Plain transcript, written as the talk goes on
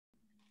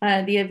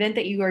The event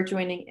that you are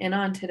joining in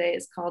on today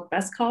is called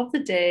Best Call of the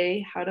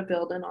Day, How to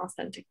Build an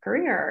Authentic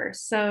Career.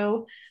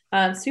 So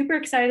super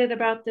excited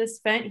about this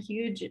event.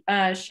 Huge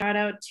shout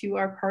out to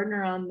our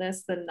partner on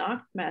this, the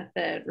Knock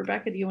Method.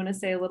 Rebecca, do you want to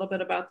say a little bit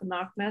about the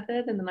Knock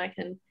Method, and then I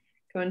can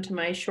go into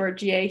my short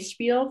GA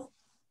spiel?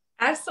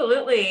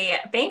 Absolutely.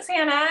 Thanks,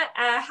 Hannah.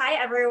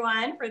 Hi,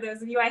 everyone. For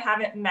those of you I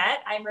haven't met,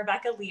 I'm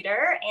Rebecca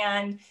Leader,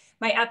 and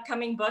my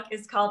upcoming book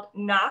is called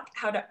Knock,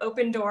 How to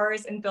Open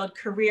Doors and Build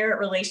Career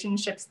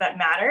Relationships That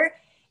Matter.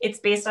 It's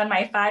based on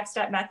my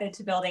 5-step method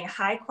to building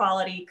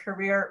high-quality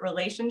career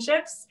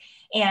relationships,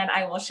 and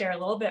I will share a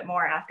little bit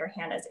more after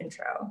Hannah's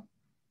intro.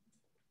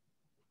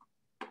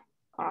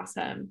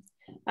 Awesome.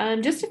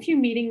 Just a few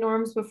meeting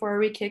norms before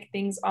we kick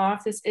things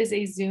off. This is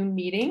a Zoom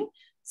meeting.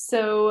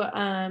 So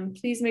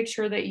please make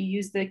sure that you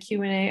use the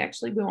Q&A.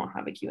 Actually, we won't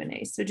have a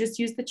Q&A. So just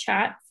use the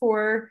chat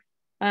for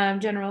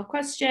general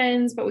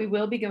questions, but we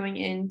will be going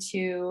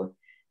into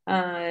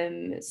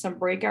some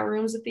breakout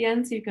rooms at the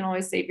end. So you can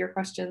always save your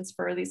questions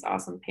for these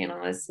awesome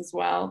panelists as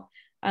well.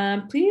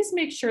 Please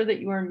make sure that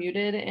you are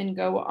muted and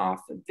go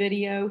off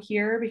video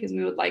here because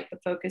we would like the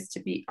focus to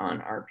be on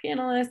our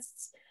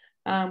panelists.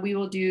 We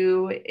will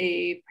do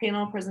a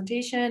panel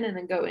presentation and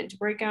then go into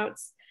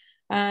breakouts.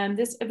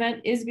 This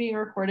event is being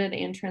recorded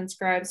and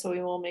transcribed, so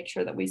we will make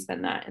sure that we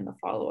send that in the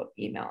follow-up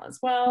email as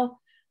well.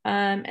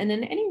 And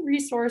then any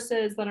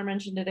resources that are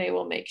mentioned today,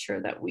 we'll make sure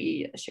that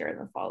we share in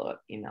the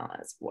follow-up email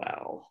as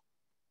well.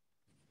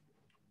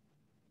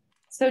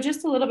 So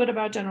just a little bit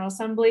about General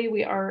Assembly.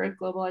 We are a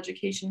global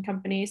education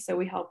company, so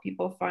we help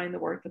people find the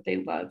work that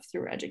they love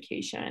through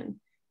education.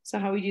 So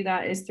how we do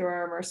that is through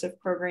our immersive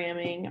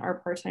programming, our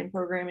part-time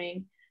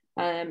programming,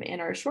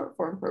 and our short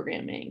form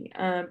programming.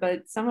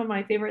 But some of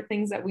my favorite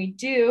things that we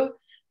do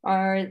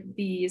are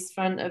these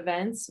fun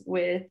events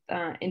with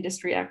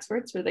industry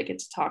experts where they get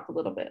to talk a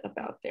little bit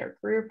about their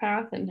career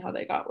path and how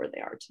they got where they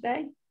are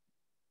today.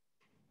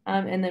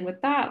 And then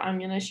with that, I'm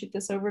gonna shoot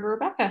this over to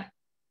Rebecca.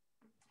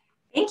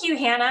 Thank you,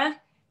 Hannah.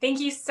 Thank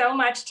you so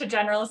much to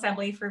General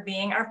Assembly for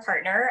being our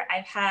partner.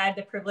 I've had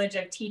the privilege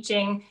of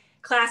teaching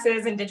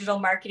classes in digital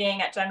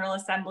marketing at General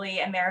Assembly,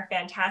 and they're a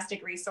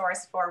fantastic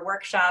resource for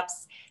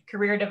workshops,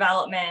 career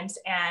development,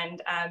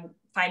 and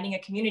finding a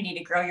community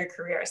to grow your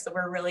career. So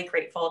we're really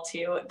grateful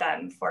to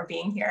them for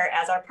being here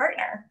as our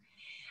partner.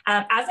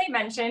 As I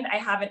mentioned, I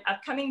have an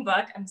upcoming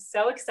book. I'm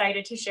so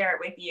excited to share it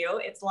with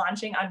you. It's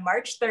launching on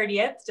March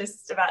 30th,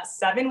 just about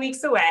 7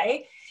 weeks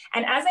away.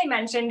 And as I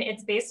mentioned,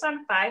 it's based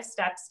on 5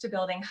 steps to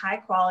building high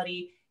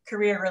quality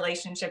career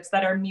relationships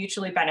that are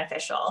mutually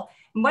beneficial.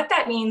 And what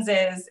that means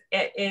is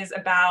it is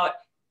about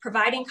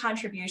providing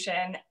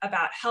contribution,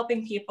 about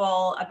helping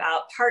people,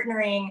 about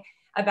partnering,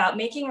 about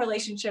making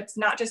relationships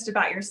not just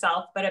about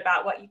yourself, but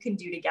about what you can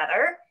do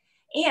together.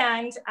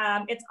 And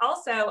it's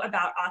also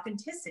about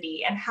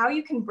authenticity and how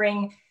you can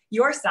bring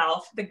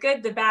yourself, the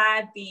good, the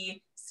bad,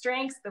 the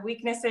strengths, the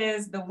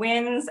weaknesses, the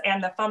wins,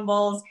 and the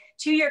fumbles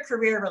to your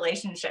career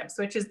relationships,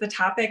 which is the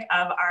topic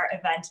of our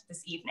event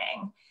this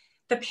evening.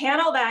 The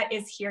panel that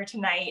is here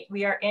tonight,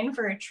 we are in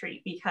for a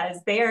treat because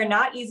they are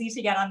not easy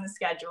to get on the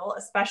schedule,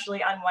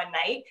 especially on one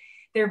night.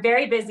 They're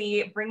very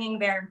busy bringing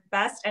their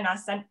best and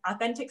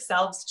authentic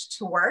selves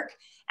to work,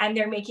 and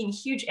they're making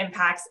huge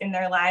impacts in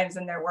their lives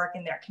and their work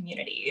in their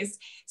communities.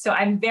 So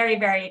I'm very,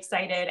 very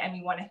excited, and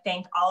we want to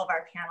thank all of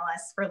our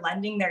panelists for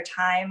lending their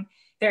time,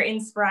 their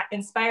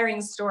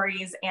inspiring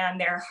stories, and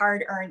their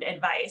hard-earned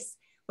advice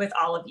with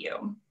all of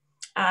you.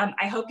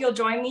 I hope you'll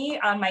join me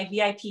on my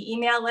VIP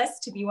email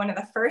list to be one of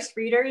the first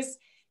readers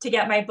to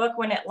get my book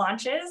when it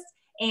launches.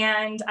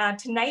 And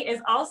tonight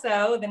is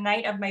also the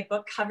night of my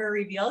book cover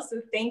reveal.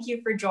 So thank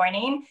you for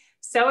joining.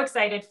 So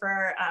excited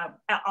for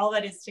all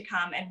that is to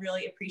come and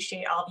really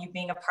appreciate all of you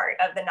being a part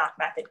of the Knock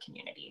Method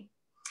community.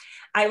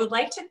 I would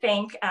like to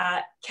thank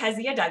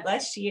Kezia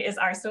Douglas. She is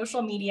our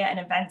social media and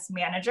events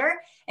manager,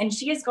 and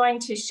she is going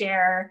to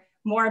share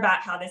more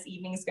about how this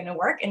evening is going to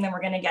work. And then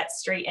we're going to get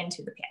straight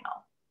into the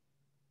panel.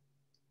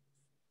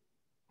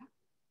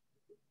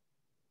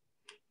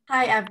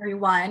 Hi,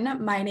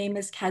 everyone. My name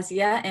is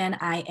Kezia, and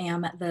I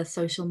am the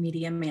social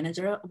media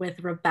manager with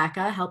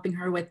Rebecca, helping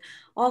her with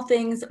all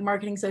things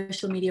marketing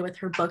social media with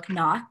her book,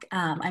 Knock.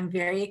 I'm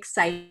very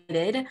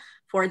excited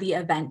for the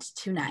event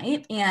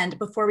tonight. And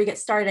before we get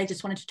started, I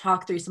just wanted to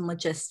talk through some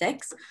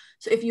logistics.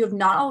 So if you have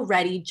not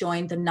already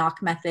joined the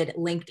Knock Method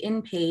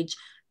LinkedIn page,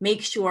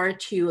 make sure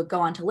to go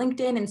onto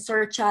LinkedIn and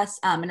search us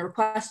and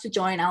request to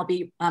join. I'll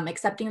be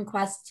accepting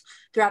requests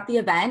throughout the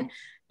event.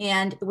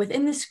 And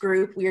within this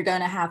group, we are going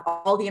to have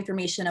all the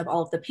information of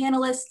all of the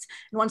panelists.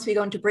 And once we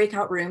go into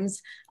breakout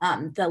rooms,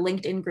 the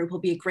LinkedIn group will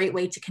be a great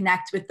way to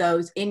connect with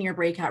those in your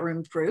breakout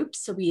room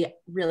groups. So we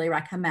really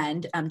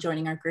recommend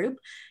joining our group.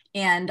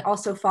 And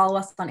also follow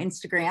us on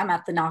Instagram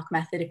at The Knock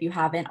Method if you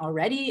haven't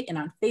already, and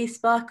on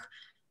Facebook.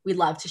 we'd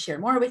love to share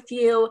more with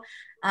you.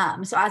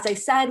 So as I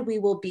said, we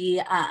will be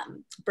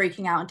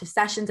breaking out into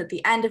sessions at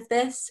the end of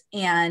this.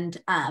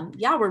 And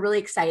yeah, we're really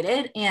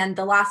excited. And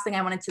the last thing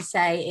I wanted to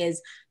say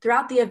is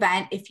throughout the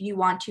event, if you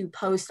want to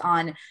post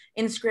on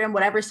Instagram,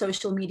 whatever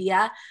social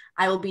media,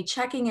 I will be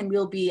checking and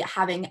we'll be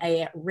having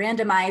a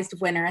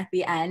randomized winner at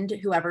the end.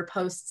 Whoever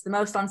posts the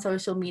most on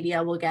social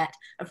media will get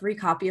a free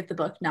copy of the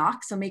book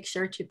Knock. So make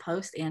sure to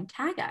post and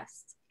tag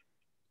us.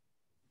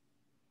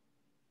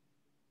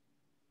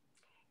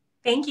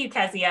 Thank you,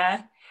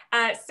 Kezia.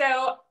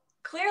 So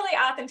clearly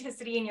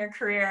authenticity in your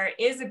career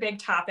is a big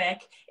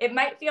topic. It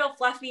might feel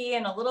fluffy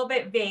and a little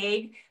bit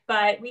vague,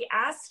 but we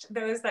asked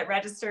those that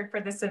registered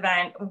for this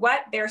event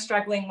what they're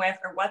struggling with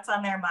or what's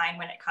on their mind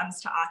when it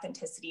comes to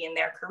authenticity in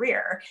their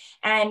career.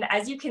 And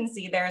as you can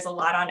see, there's a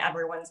lot on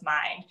everyone's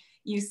mind.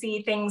 You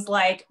see things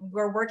like,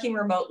 we're working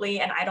remotely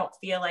and I don't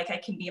feel like I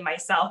can be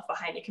myself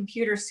behind a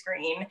computer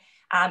screen,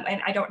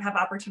 and I don't have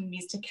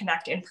opportunities to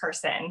connect in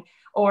person.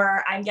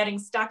 Or I'm getting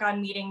stuck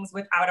on meetings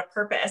without a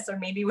purpose or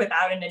maybe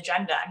without an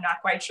agenda. I'm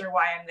not quite sure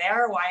why I'm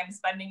there or why I'm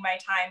spending my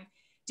time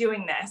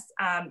doing this.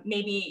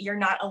 Maybe you're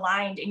not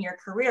aligned in your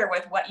career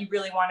with what you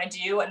really want to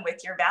do and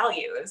with your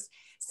values.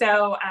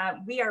 So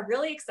we are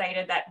really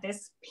excited that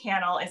this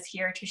panel is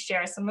here to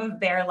share some of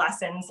their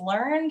lessons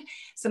learned,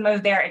 some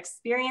of their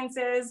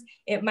experiences.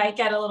 It might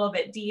get a little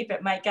bit deep,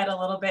 it might get a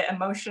little bit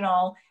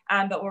emotional,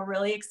 but we're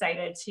really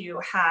excited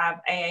to have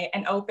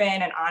an open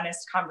and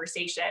honest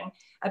conversation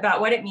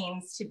about what it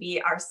means to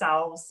be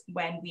ourselves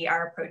when we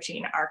are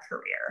approaching our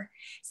career.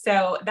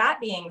 So that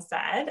being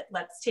said,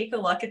 let's take a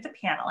look at the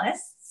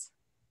panelists.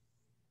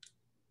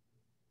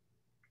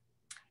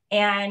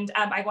 And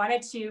I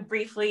wanted to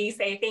briefly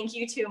say thank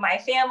you to my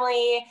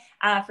family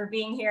for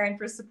being here and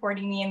for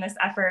supporting me in this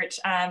effort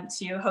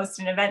to host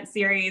an event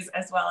series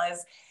as well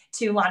as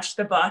to launch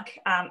the book.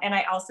 And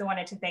I also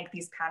wanted to thank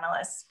these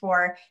panelists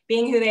for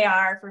being who they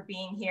are, for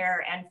being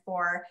here, and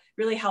for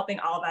really helping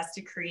all of us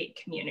to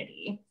create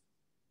community.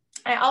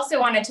 I also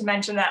wanted to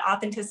mention that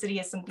authenticity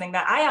is something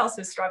that I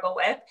also struggle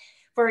with.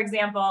 For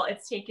example,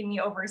 it's taken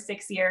me over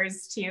 6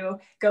 years to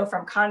go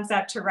from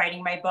concept to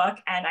writing my book,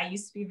 and I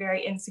used to be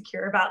very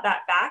insecure about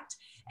that fact.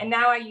 And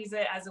now I use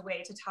it as a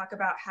way to talk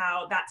about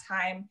how that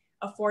time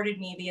afforded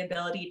me the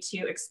ability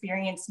to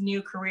experience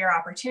new career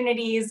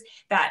opportunities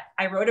that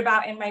I wrote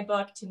about in my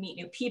book, to meet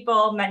new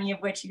people, many of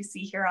which you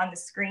see here on the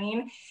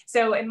screen.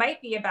 So it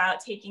might be about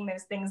taking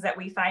those things that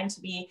we find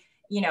to be,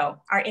 you know,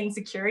 our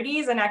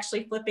insecurities and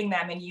actually flipping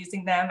them and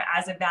using them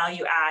as a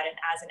value add and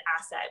as an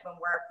asset when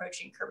we're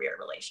approaching career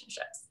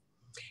relationships.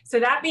 So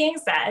that being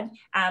said,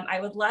 I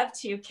would love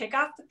to kick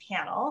off the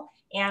panel,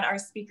 and our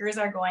speakers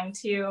are going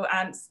to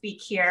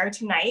speak here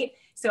tonight.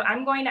 So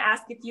I'm going to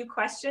ask a few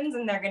questions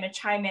and they're going to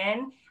chime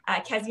in.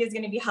 Kezia is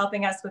going to be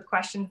helping us with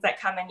questions that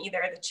come in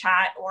either the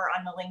chat or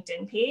on the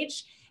LinkedIn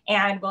page.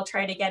 And we'll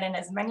try to get in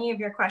as many of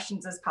your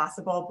questions as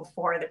possible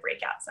before the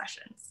breakout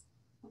sessions.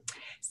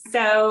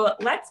 So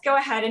let's go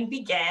ahead and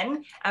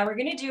begin. We're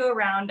going to do a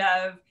round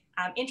of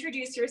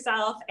introduce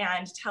yourself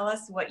and tell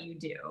us what you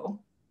do.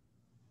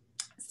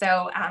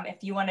 So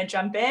if you want to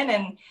jump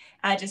in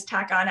and just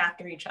tack on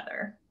after each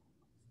other.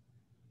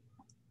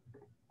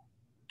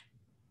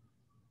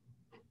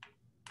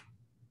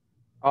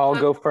 I'll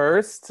go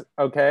first,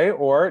 okay?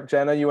 Or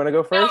Jenna, you want to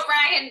go first?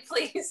 No, Ryan,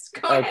 please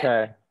go ahead.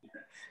 Okay.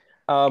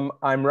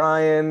 I'm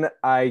Ryan.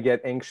 I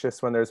get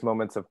anxious when there's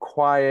moments of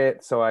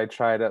quiet, so I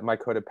try to, my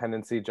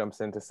codependency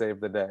jumps in to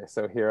save the day.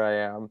 So here I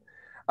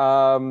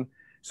am.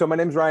 So my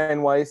name's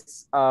Ryan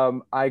Weiss.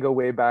 I go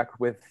way back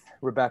with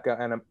Rebecca,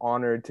 and I'm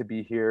honored to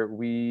be here.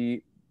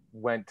 We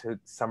went to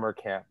summer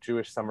camp,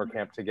 Jewish summer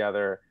camp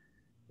together.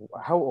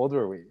 How old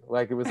were we?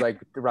 Like, it was like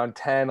around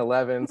 10,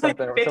 11,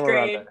 something, like somewhere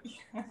around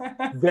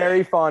there.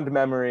 Very fond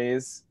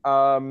memories.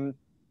 And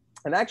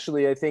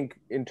actually, I think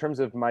in terms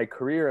of my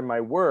career and my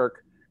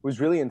work, was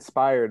really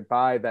inspired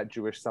by that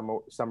Jewish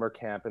summer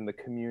camp and the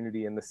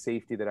community and the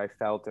safety that I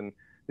felt and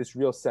this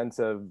real sense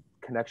of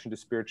connection to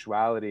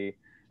spirituality.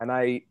 And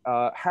I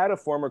had a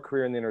former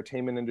career in the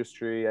entertainment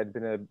industry. I'd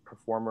been a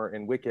performer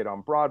in Wicked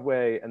on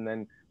Broadway, and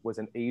then was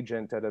an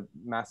agent at a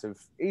massive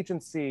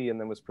agency, and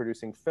then was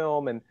producing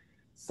film, and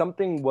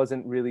something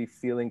wasn't really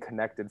feeling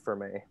connected for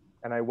me.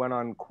 And I went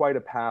on quite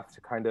a path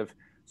to kind of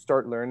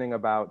start learning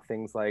about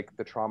things like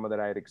the trauma that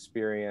I had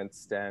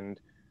experienced and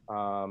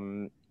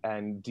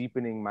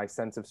deepening my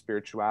sense of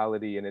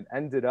spirituality. And it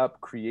ended up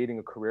creating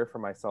a career for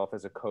myself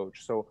as a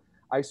coach. So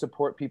I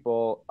support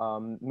people,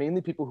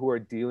 mainly people who are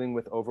dealing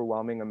with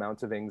overwhelming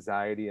amounts of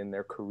anxiety in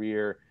their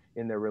career,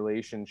 in their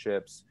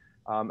relationships.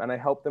 And I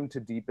help them to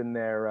deepen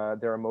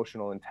their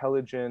emotional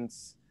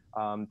intelligence,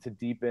 to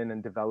deepen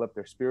and develop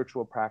their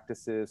spiritual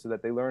practices so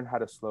that they learn how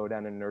to slow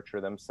down and nurture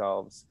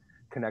themselves,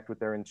 connect with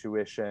their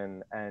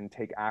intuition, and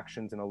take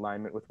actions in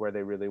alignment with where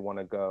they really want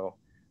to go.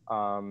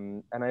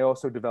 And I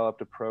also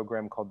developed a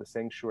program called the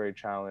Sanctuary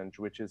Challenge,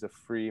 which is a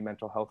free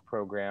mental health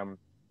program,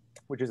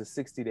 which is a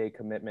 60-day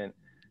commitment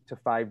to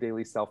 5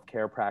 daily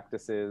self-care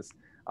practices,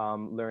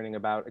 learning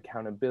about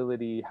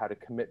accountability, how to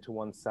commit to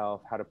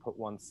oneself, how to put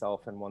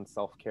oneself and one's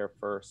self-care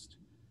first.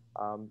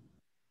 And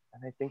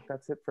I think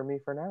that's it for me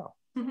for now.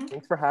 Mm-hmm.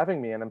 Thanks for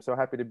having me. And I'm so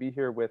happy to be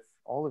here with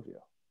all of you.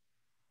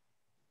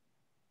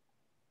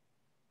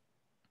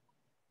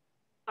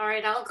 All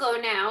right, I'll go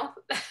now.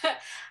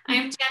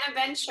 I'm Jenna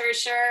Ben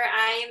Schercher.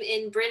 I'm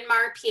in Bryn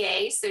Mawr,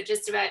 PA, so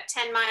just about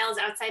 10 miles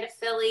outside of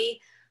Philly,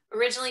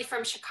 originally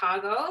from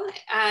Chicago,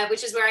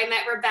 which is where I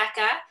met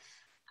Rebecca.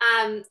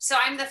 So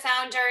I'm the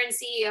founder and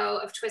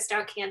CEO of Twist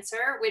Out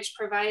Cancer, which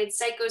provides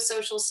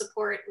psychosocial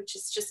support, which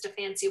is just a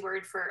fancy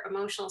word for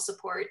emotional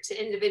support to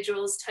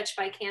individuals touched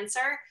by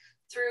cancer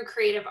through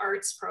creative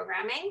arts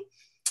programming.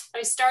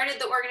 I started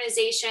the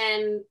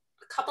organization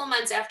a couple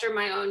months after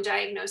my own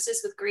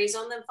diagnosis with gray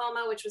zone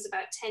lymphoma, which was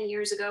about 10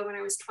 years ago when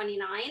I was 29.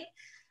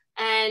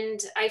 And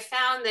I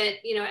found that,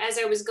 you know, as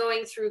I was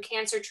going through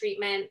cancer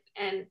treatment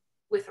and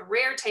with a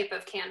rare type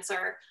of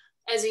cancer,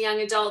 as a young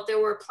adult, there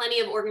were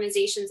plenty of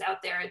organizations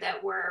out there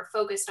that were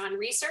focused on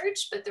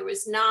research, but there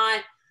was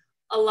not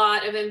a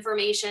lot of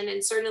information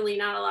and certainly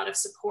not a lot of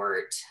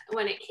support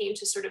when it came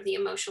to sort of the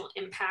emotional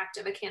impact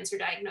of a cancer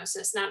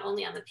diagnosis, not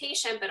only on the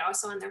patient, but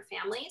also on their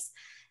families.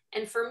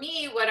 And for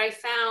me, what I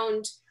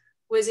found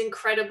was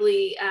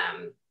incredibly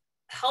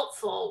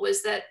helpful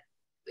was that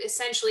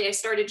essentially I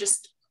started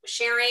just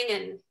sharing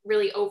and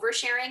really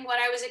oversharing what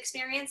I was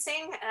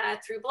experiencing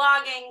through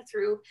blogging,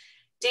 through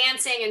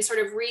dancing, and sort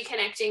of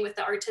reconnecting with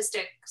the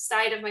artistic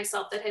side of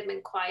myself that had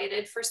been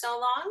quieted for so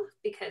long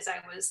because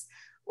I was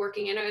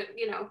working in a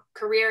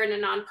career in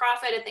a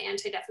nonprofit at the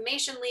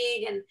Anti-Defamation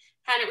League and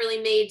hadn't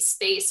really made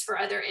space for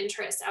other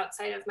interests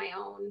outside of my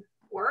own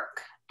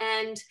work.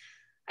 And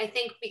I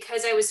think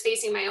because I was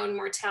facing my own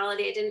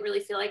mortality, I didn't really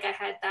feel like I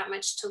had that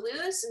much to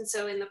lose. And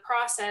so in the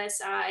process,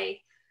 I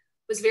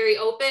was very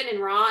open and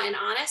raw and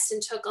honest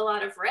and took a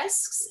lot of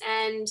risks.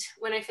 And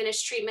when I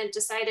finished treatment,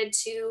 decided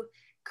to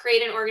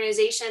create an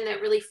organization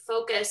that really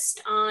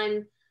focused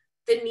on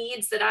the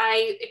needs that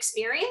I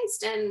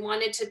experienced and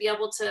wanted to be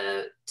able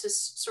to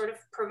sort of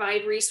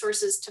provide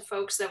resources to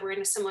folks that were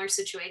in a similar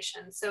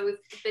situation. So we've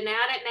been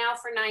at it now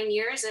for 9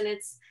 years, and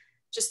it's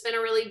just been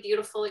a really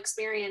beautiful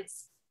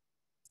experience.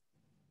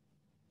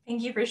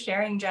 Thank you for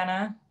sharing,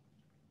 Jenna.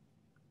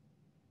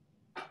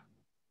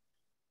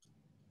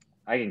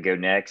 I can go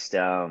next.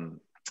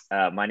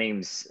 My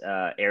name's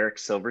Eric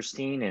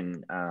Silverstein,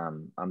 and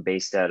I'm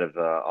based out of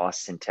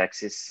Austin,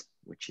 Texas,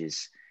 which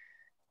is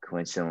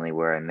coincidentally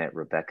where I met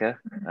Rebecca.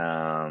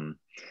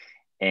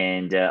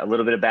 And a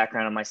little bit of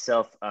background on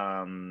myself.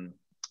 I'm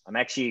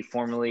actually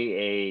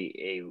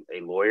formerly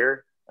a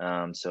lawyer.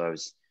 So I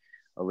was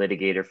a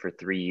litigator for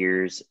 3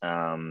 years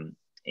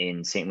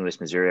in St. Louis,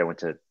 Missouri. I went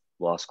to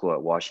law school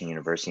at Washington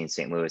University in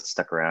St. Louis,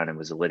 stuck around and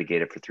was a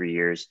litigator for 3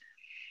 years.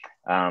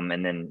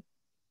 And then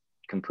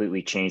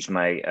completely changed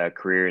my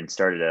career and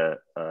started a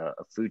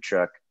food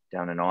truck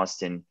down in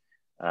Austin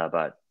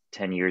about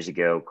 10 years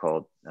ago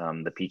called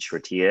the Peach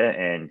Tortilla,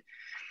 and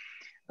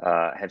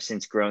have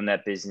since grown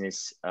that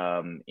business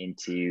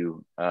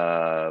into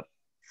 5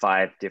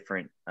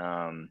 different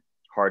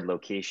hard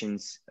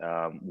locations,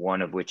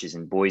 one of which is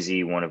in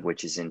Boise, one of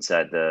which is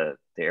inside the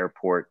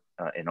airport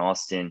in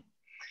Austin,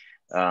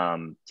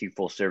 2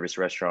 full service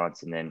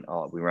restaurants, and then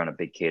we run a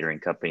big catering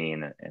company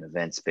and an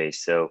event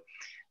space. So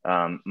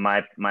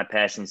my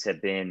passions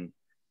have been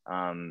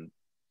in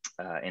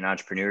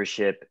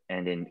entrepreneurship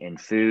and in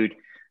food.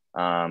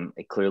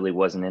 It clearly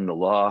wasn't in the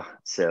law,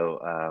 so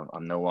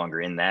I'm no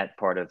longer in that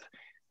part of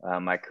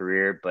my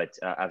career, but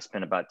I've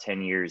spent about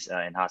 10 years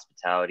in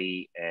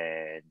hospitality,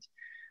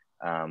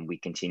 and we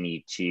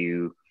continue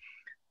to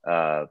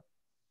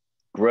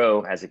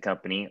grow as a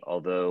company,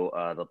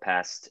 although the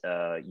past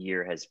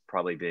year has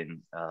probably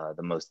been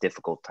the most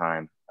difficult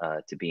time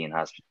to be in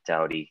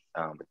hospitality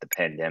with the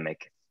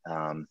pandemic.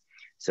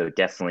 So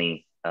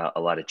definitely a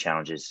lot of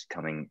challenges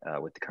coming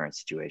with the current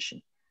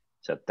situation.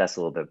 So that's a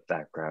little bit of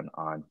background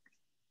on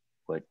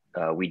what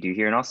we do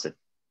here in Austin.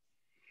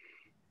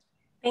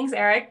 Thanks,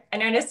 Eric. I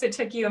noticed it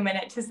took you a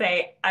minute to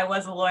say, I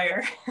was a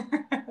lawyer.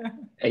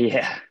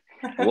 Yeah,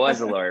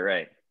 was a lawyer,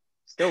 right.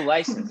 Still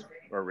licensed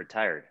or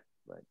retired.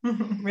 But.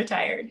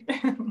 Retired.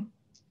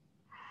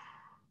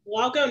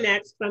 Well, I'll go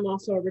next. I'm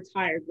also a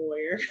retired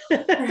lawyer.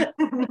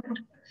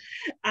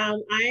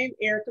 I'm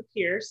Erica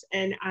Pierce,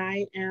 and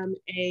I am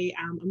a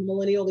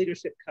millennial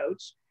leadership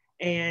coach.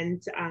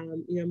 And,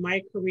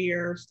 my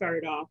career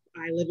started off,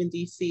 I live in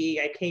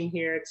DC. I came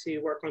here to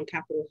work on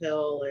Capitol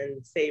Hill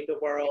and save the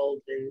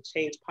world and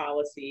change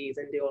policies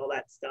and do all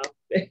that stuff,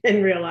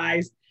 and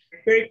realized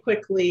very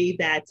quickly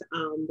that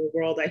the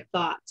world I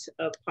thought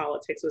of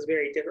politics was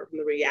very different from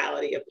the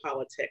reality of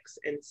politics.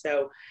 And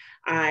so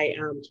I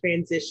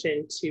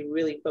transitioned to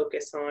really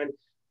focus on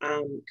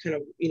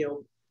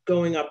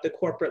going up the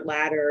corporate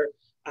ladder.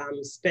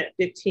 Spent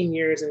 15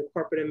 years in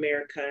corporate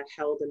America,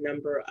 held a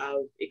number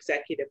of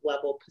executive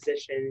level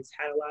positions,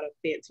 had a lot of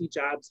fancy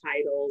job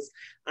titles,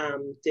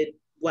 did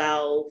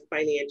well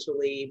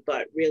financially,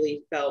 but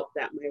really felt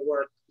that my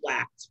work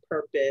lacked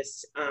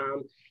purpose,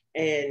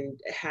 and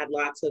had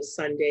lots of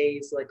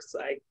Sundays, like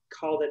I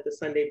called it the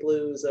Sunday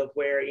blues, of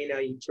where, you know,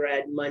 you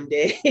dread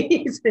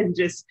Mondays and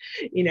just,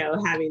 you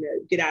know, having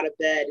to get out of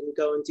bed and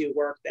go and do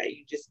work that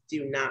you just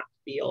do not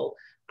feel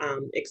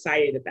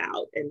excited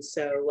about. And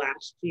so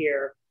last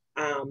year,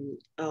 on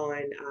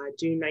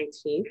June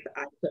 19th,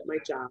 I quit my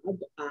job.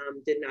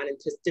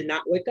 Did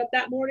not wake up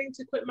that morning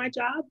to quit my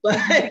job, but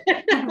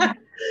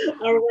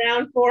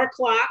around 4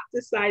 o'clock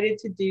decided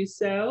to do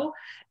so,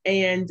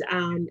 and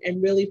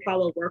really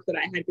follow work that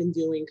I had been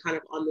doing kind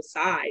of on the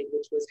side,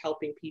 which was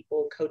helping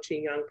people,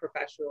 coaching young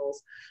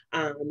professionals,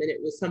 and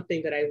it was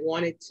something that I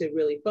wanted to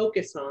really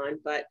focus on,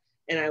 but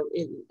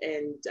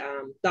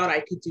thought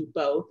I could do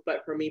both,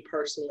 but for me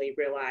personally,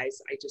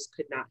 realized I just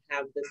could not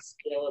have the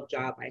scale of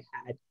job I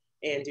had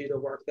and do the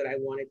work that I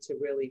wanted to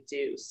really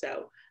do.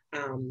 So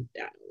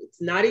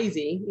it's not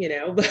easy, you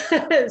know,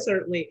 but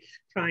certainly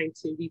trying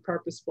to be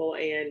purposeful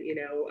and, you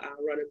know,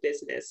 run a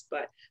business,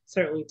 but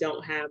certainly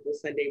don't have the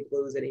Sunday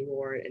blues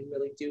anymore, and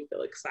really do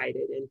feel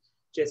excited, and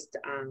just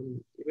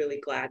really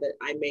glad that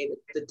I made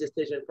the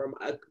decision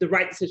the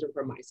right decision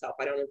for myself.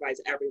 I don't advise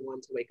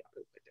everyone to wake up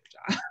and quit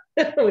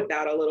their job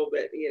without a little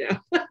bit, you know,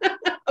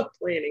 of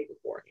planning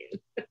beforehand.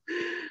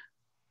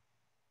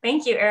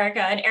 Thank you,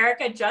 Erica. And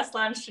Erica just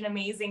launched an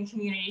amazing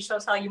community. She'll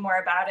tell you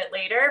more about it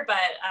later, but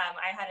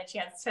I had a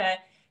chance to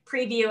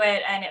preview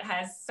it, and it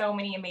has so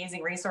many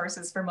amazing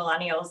resources for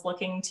millennials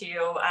looking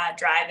to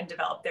drive and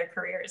develop their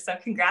careers. So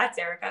congrats,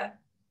 Erica.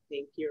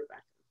 Thank you,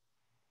 Rebecca.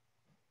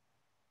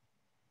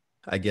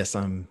 I guess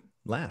I'm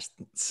last.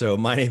 So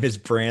my name is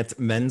Brant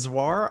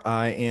Menswar.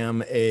 I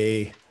am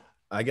a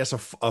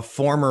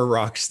former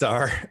rock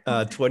star,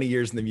 20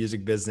 years in the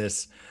music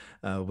business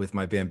with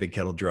my band Big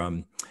Kettle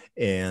Drum,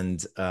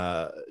 and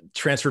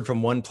transferred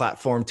from one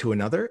platform to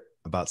another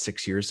about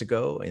 6 years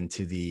ago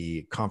into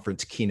the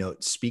conference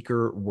keynote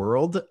speaker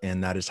world.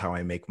 And that is how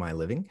I make my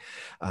living.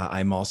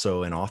 I'm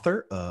also an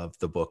author of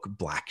the book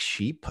Black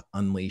Sheep: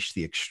 Unleash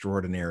the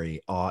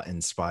Extraordinary,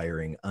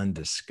 Awe-Inspiring,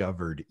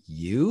 Undiscovered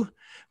You,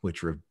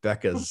 which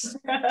Rebecca's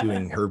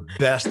doing her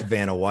best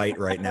Vanna White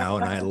right now,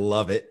 and I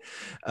love it.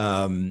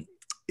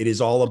 It is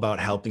all about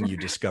helping you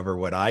discover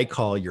what I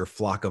call your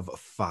flock of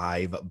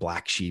 5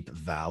 black sheep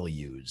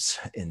values.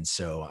 And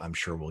so I'm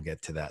sure we'll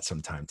get to that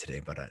sometime today,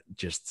 but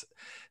just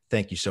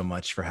thank you so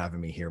much for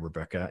having me here,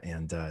 Rebecca.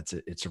 And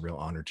it's a real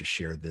honor to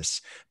share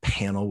this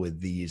panel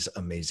with these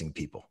amazing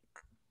people.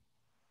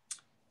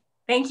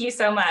 Thank you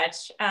so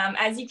much.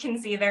 As you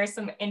can see, there's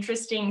some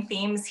interesting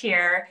themes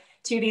here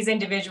to these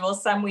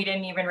individuals. Some we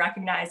didn't even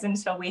recognize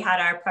until we had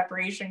our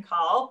preparation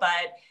call,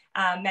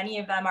 but many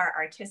of them are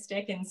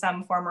artistic in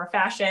some form or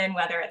fashion,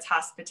 whether it's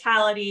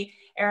hospitality.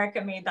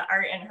 Erica made the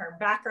art in her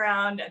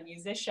background, a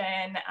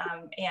musician,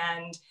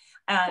 and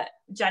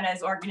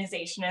Jenna's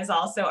organization is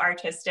also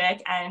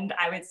artistic. And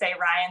I would say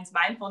Ryan's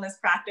mindfulness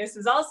practice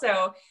is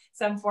also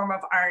some form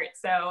of art.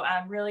 So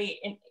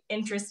really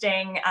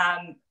interesting,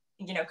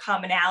 you know,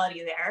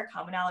 commonality there.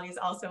 Commonality is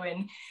also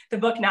in the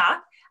book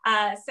Knock.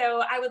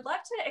 So I would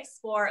love to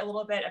explore a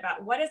little bit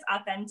about what does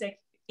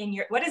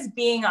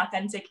being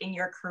authentic in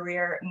your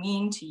career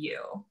mean to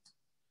you?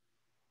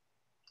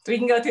 So we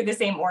can go through the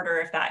same order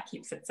if that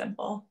keeps it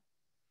simple.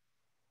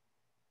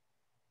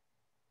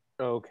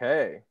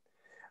 Okay.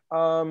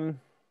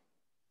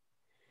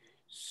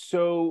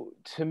 So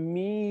to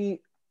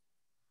me,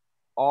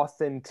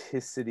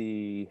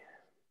 authenticity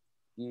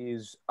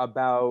is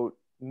about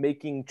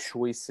making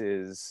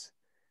choices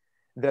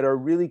that are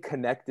really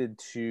connected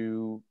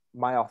to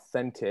my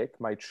authentic,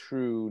 my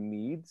true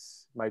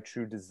needs, my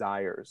true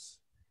desires.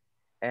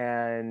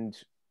 And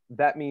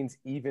that means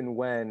even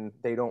when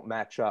they don't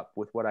match up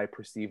with what I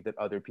perceive that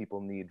other people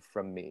need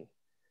from me.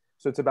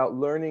 So it's about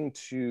learning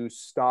to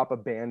stop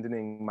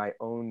abandoning my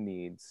own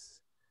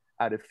needs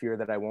out of fear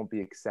that I won't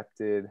be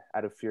accepted,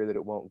 out of fear that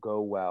it won't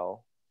go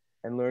well,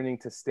 and learning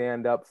to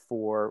stand up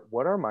for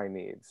what are my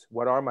needs,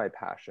 what are my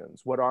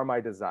passions, what are my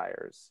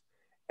desires.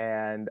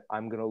 And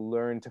I'm going to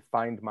learn to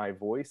find my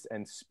voice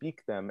and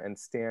speak them and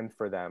stand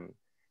for them,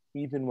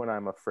 even when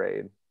I'm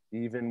afraid,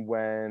 even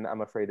when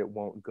I'm afraid it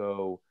won't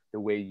go the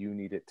way you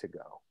need it to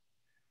go.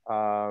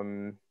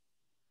 And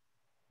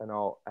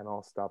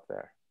I'll stop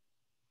there.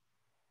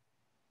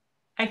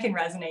 I can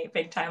resonate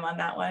big time on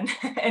that one.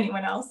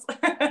 Anyone else?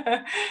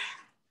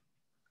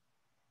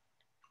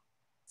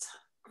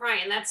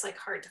 Ryan, that's like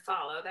hard to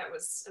follow. That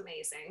was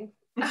amazing.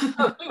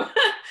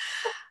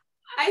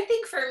 I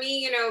think for me,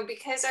 you know,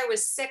 because I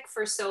was sick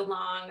for so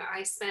long,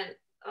 I spent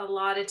a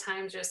lot of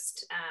time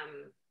just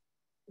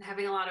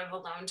having a lot of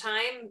alone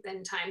time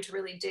and time to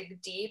really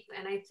dig deep.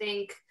 And I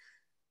think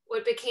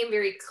what became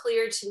very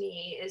clear to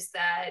me is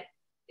that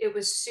it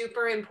was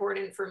super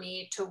important for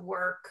me to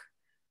work,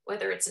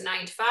 whether it's a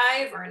 9 to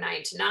 5 or a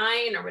 9 to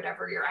 9 or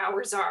whatever your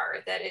hours are,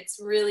 that it's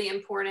really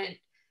important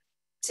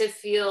to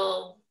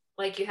feel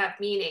like you have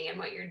meaning in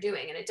what you're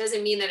doing. And it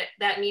doesn't mean that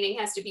that meaning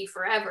has to be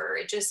forever.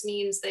 It just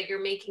means that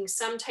you're making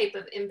some type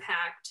of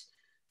impact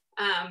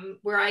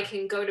where I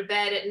can go to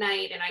bed at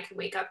night and I can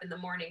wake up in the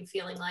morning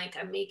feeling like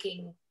I'm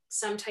making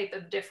some type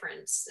of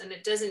difference. And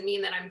it doesn't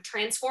mean that I'm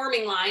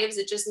transforming lives.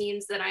 It just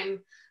means that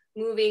I'm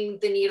moving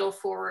the needle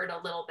forward a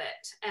little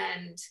bit.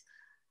 And,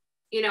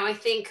 you know, I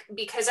think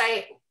because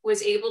I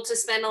was able to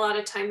spend a lot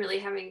of time really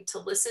having to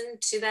listen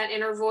to that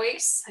inner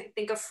voice, I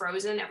think of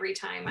Frozen every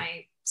time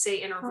I say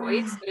inner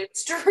voice, but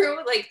it's true.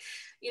 Like,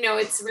 you know,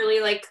 it's really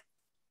like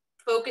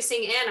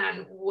focusing in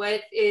on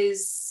what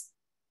is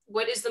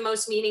the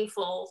most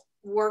meaningful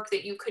work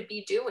that you could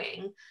be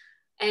doing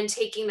and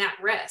taking that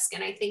risk.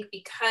 And I think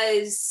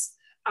because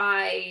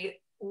I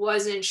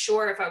wasn't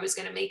sure if I was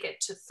going to make it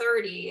to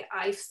 30,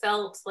 I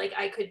felt like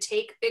I could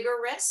take bigger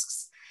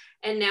risks.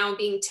 And now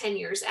being 10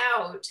 years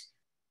out,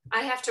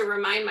 I have to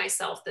remind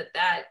myself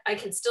that I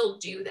can still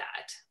do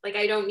that. Like,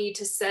 I don't need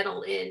to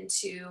settle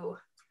into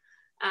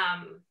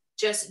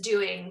just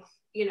doing,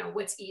 you know,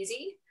 what's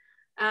easy.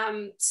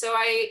 So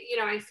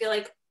I feel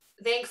like,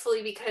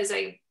 thankfully, because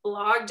I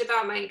blogged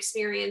about my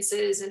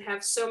experiences and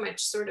have so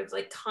much sort of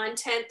like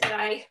content that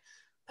I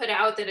put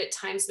out that at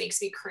times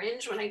makes me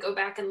cringe when I go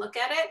back and look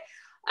at it.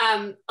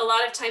 A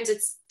lot of times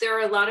there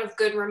are a lot of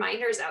good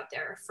reminders out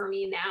there for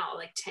me now,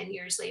 like 10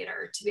 years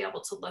later, to be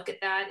able to look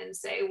at that and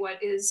say,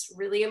 what is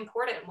really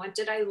important? What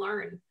did I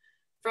learn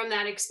from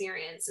that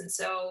experience? And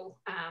so,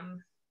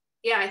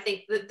 yeah, I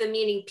think the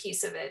meaning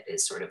piece of it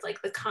is sort of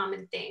like the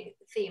common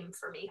theme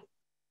for me.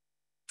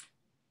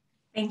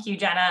 Thank you,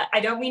 Jenna. I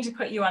don't mean to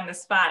put you on the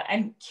spot.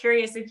 I'm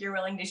curious if you're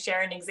willing to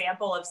share an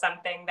example of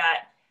something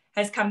that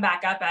has come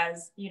back up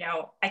as, you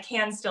know, I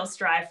can still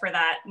strive for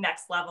that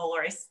next level,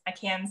 or I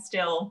can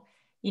still,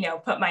 you know,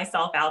 put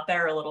myself out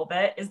there a little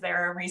bit. Is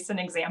there a recent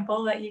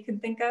example that you can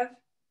think of?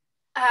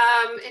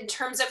 In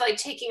terms of like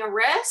taking a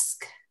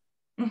risk?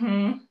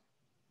 Mm-hmm.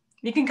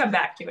 You can come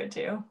back to it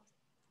too.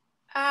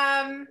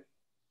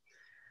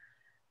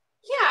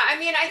 Yeah, I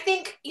mean, I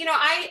think, you know,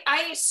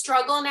 I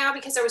struggle now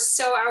because I was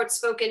so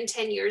outspoken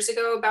 10 years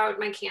ago about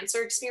my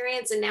cancer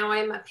experience, and now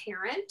I'm a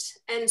parent.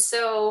 And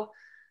so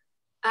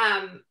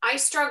I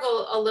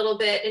struggle a little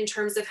bit in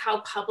terms of how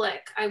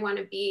public I want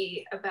to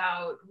be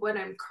about what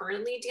I'm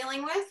currently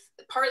dealing with,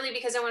 partly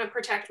because I want to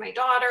protect my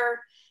daughter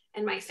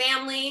and my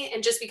family.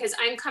 And just because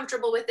I'm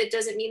comfortable with it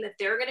doesn't mean that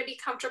they're going to be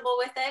comfortable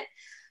with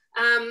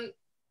it.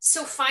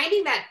 So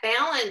finding that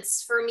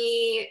balance for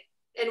me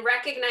and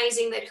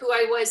recognizing that who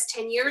I was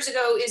 10 years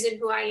ago isn't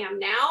who I am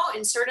now.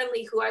 And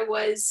certainly who I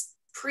was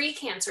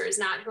pre-cancer is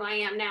not who I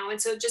am now. And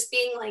so just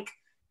being like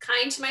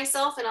kind to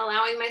myself and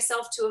allowing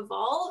myself to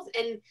evolve,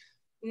 and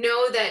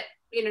know that,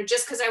 you know,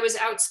 just because I was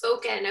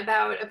outspoken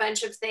about a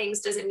bunch of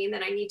things doesn't mean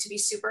that I need to be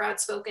super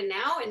outspoken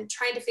now, and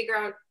trying to figure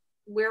out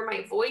where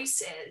my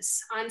voice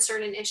is on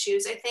certain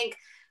issues. I think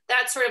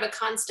that's sort of a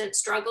constant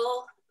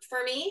struggle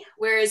for me.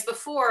 Whereas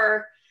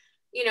before,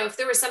 you know, if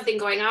there was something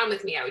going on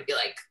with me, I would be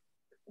like,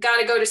 got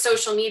to go to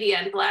social media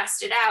and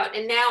blast it out.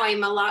 And now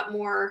I'm a lot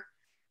more,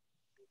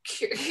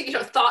 you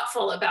know,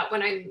 thoughtful about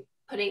what I'm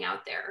putting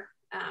out there.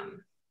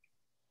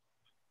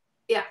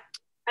 Yeah.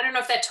 I don't know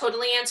if that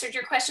totally answered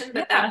your question,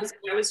 but that was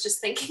what I was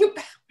just thinking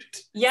about.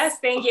 Yes,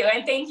 thank you.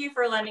 And thank you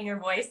for lending your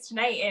voice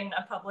tonight in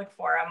a public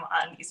forum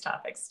on these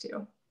topics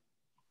too.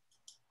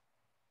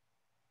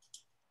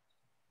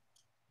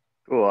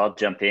 Cool, I'll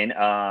jump in.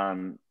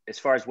 As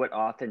far as what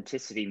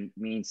authenticity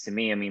means to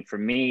me, I mean, for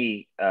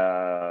me,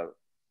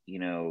 you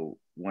know,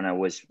 when I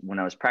was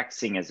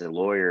practicing as a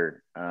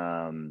lawyer,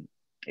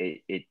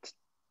 it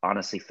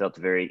honestly felt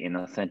very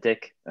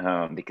inauthentic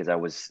because I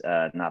was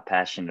not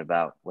passionate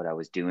about what I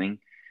was doing.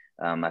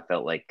 I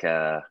felt like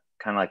kind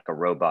of like a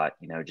robot,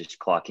 you know, just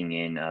clocking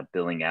in,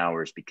 billing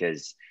hours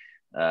because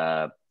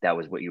that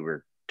was what you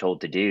were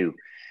told to do.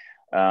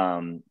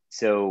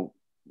 So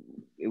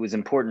it was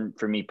important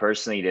for me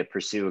personally to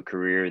pursue a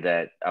career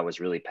that I was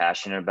really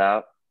passionate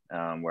about,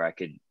 where I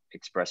could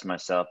express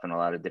myself in a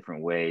lot of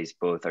different ways,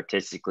 both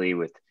artistically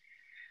with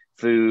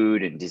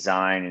food and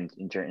design,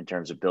 and in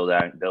terms of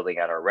building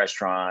out our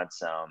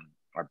restaurants,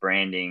 our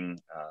branding,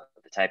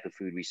 the type of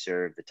food we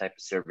serve, the type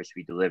of service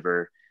we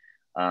deliver,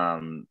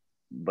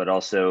 but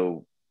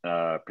also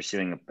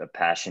pursuing a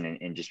passion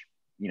in just,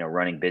 you know,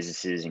 running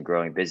businesses and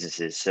growing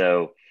businesses.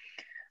 So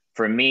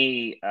for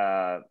me,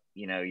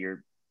 you know,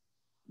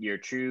 your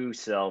true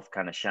self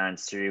kind of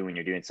shines through when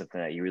you're doing something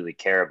that you really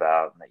care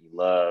about and that you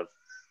love.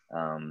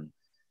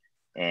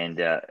 And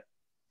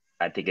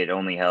I think it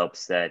only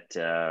helps that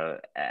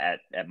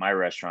at my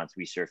restaurants,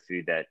 we serve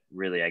food that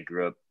really I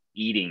grew up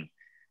eating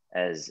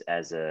as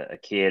a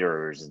kid,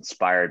 or was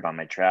inspired by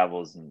my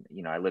travels. And,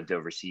 you know, I lived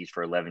overseas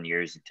for 11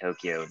 years in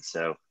Tokyo. And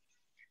so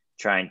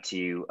trying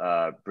to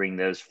bring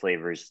those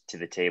flavors to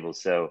the table.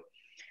 So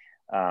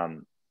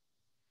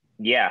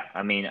yeah,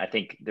 I mean, I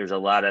think there's a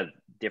lot of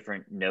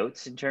different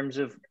notes in terms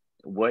of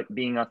what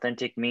being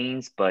authentic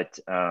means, but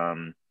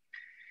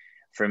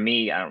for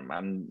me,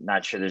 I'm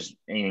not sure there's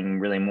anything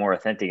really more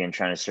authentic in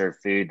trying to serve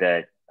food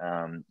that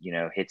you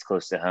know, hits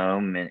close to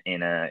home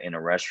in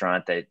a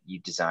restaurant that you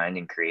designed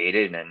and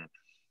created, and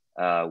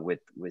with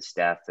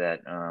staff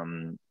that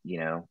you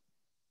know,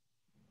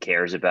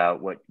 cares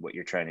about what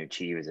you're trying to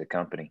achieve as a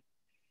company.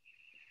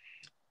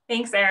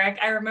 Thanks, Eric.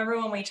 I remember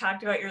when we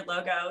talked about your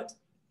logo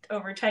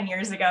over 10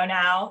 years ago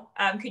now.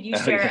 Could you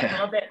share a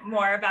little bit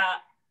more about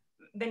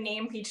the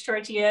name Peach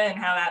Tortilla and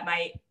how that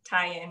might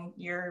tie in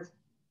your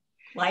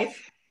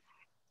life?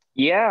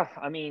 Yeah,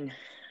 I mean,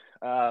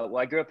 well,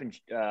 I grew up in,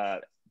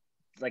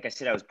 like I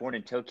said, I was born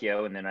in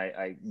Tokyo, and then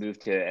I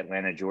moved to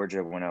Atlanta,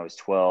 Georgia when I was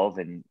 12,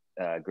 and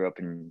grew up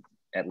in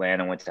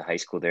Atlanta, went to high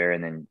school there,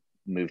 and then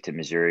moved to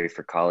Missouri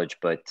for college.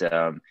 But,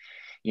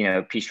 you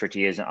know, Peach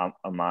Tortilla is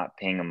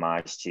paying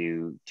homage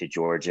to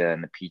Georgia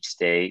and the Peach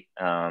State.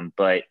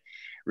 But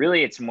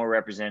really, it's more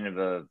representative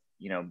of,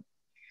 you know,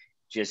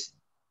 just,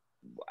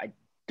 I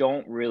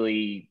don't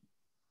really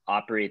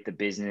operate the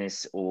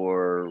business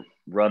or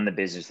run the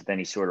business with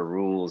any sort of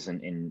rules,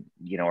 and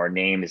you know, our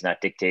name is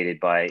not dictated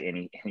by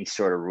any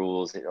sort of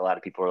rules. A lot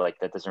of people are like,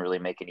 that doesn't really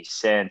make any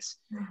sense,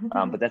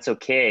 but that's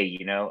okay.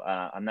 You know,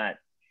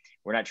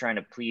 we're not trying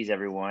to please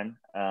everyone,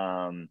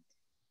 and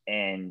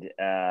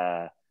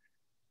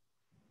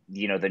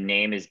you know, the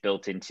name is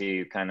built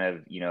into kind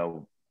of, you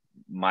know,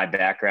 my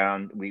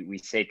background. We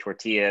say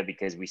tortilla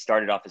because we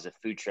started off as a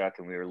food truck,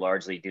 and we were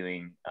largely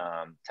doing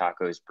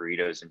tacos,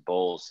 burritos, and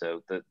bowls.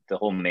 So the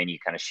whole menu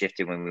kind of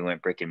shifted when we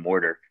went brick and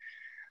mortar.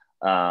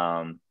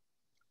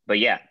 But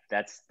yeah,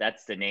 that's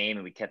the name,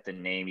 and we kept the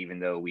name even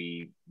though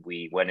we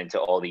went into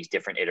all these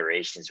different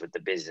iterations with the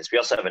business. We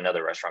also have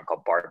another restaurant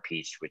called Bar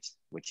Peach,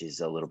 which is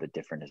a little bit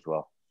different as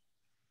well.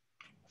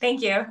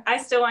 Thank you. I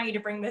still want you to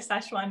bring the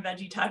Szechuan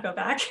veggie taco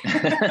back.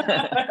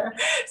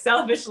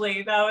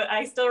 Selfishly, though,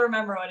 I still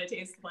remember what it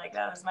tasted like.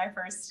 That was my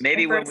first.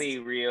 Maybe when we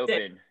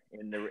reopen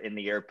in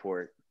the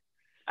airport.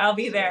 I'll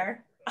be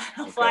there.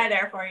 I'll fly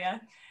there for you.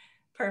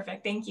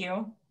 Perfect. Thank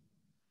you.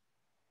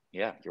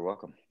 Yeah, you're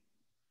welcome.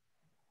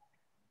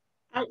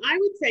 I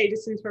would say,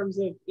 just in terms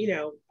of, you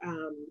know,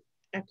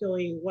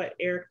 echoing what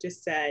Eric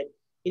just said,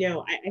 you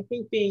know, I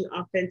think being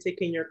authentic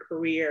in your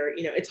career,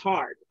 you know, it's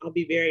hard. I'll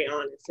be very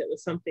honest. It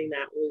was something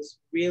that was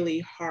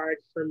really hard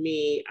for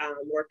me,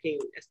 working,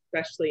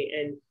 especially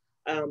in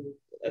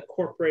a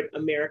corporate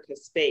America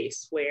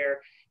space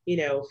where, you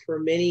know, for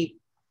many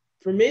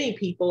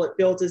people, it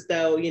feels as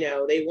though, you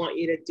know, they want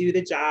you to do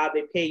the job,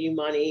 they pay you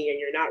money, and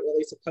you're not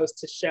really supposed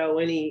to show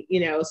any, you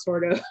know,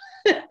 sort of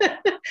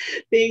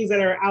things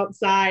that are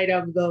outside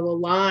of the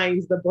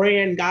lines, the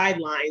brand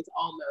guidelines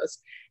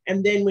almost.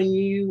 And then when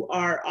you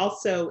are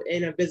also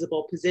in a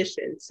visible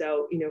position,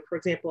 so, you know, for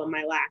example, in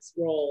my last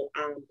role,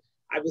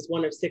 I was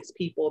one of 6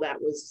 people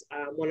that was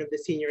one of the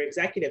senior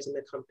executives in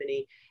the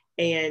company.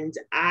 And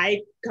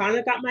I kind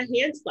of got my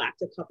hand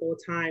slapped a couple of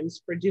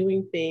times for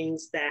doing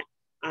things that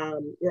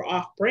were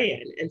off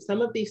brand. And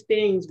some of these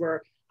things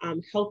were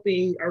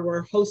helping, or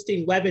we're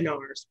hosting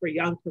webinars for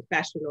young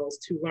professionals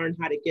to learn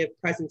how to give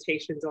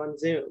presentations on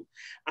Zoom.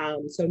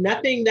 So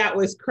nothing that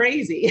was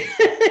crazy,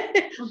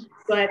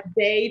 but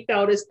they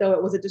felt as though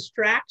it was a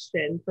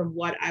distraction from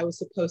what I was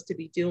supposed to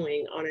be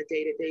doing on a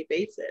day-to-day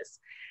basis.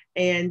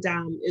 And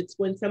it's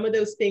when some of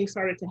those things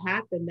started to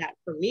happen that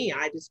for me,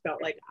 I just felt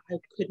like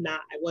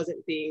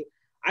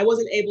I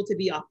wasn't able to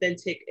be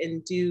authentic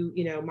and do,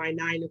 you know, my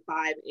 9 to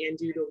 5 and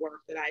do the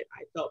work that I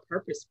felt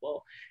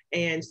purposeful.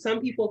 And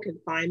some people can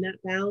find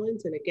that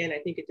balance. And again, I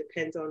think it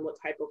depends on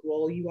what type of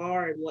role you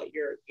are and what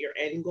your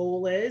end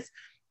goal is.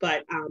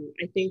 But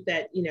I think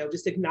that, you know,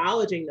 just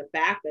acknowledging the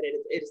fact that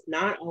it is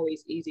not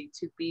always easy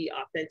to be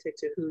authentic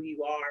to who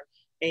you are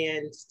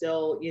and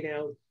still, you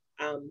know,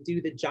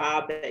 do the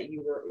job that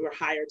you were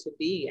hired to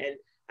be. And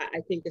I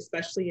think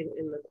especially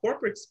in the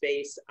corporate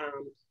space,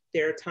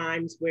 there are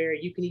times where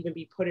you can even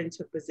be put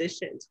into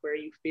positions where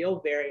you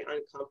feel very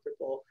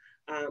uncomfortable.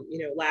 You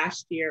know,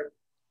 last year,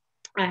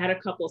 I had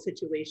a couple of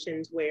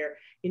situations where,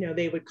 you know,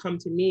 they would come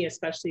to me,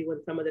 especially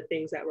when some of the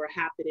things that were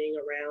happening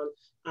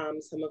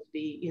around some of the,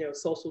 you know,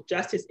 social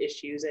justice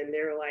issues. And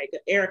they're like,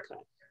 Erica,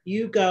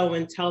 you go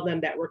and tell them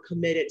that we're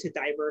committed to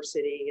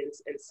diversity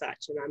and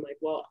such. And I'm like,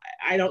 well,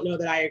 I don't know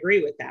that I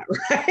agree with that,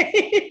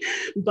 right?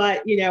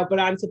 But, you know, but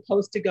I'm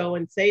supposed to go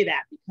and say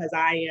that because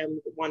I am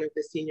one of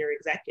the senior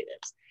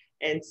executives.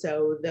 And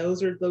so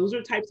those are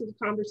types of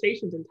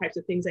conversations and types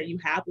of things that you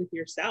have with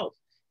yourself.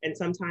 And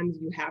sometimes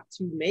you have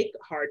to make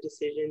hard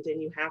decisions,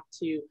 and you have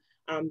to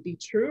be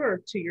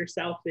truer to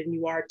yourself than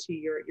you are to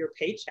your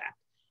paycheck.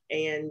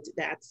 And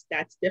that's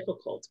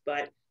difficult.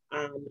 But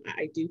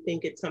I do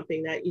think it's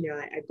something that, you know,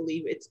 I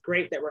believe it's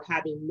great that we're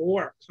having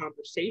more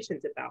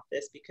conversations about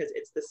this, because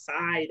it's the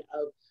side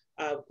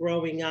of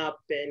growing up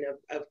and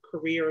of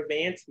career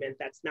advancement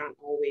that's not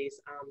always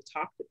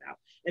talked about.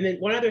 And then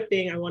one other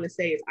thing I want to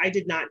say is I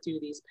did not do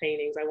these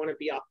paintings. I want to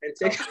be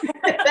authentic.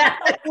 That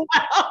as well.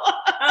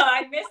 Oh,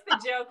 I missed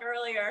the joke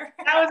earlier.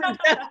 That was a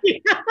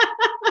joke.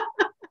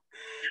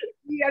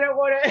 I don't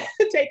want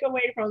to take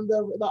away from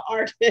the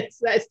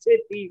artist that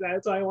did these.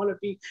 So I want to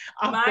be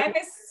My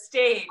authentic.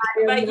 mistake.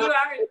 But you are.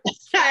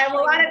 I have a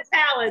lot of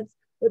talents,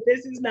 but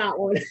this is not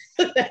one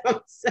of them.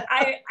 So.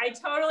 I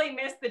totally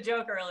missed the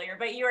joke earlier,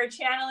 but you are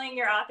channeling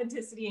your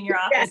authenticity in your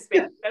office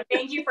space. So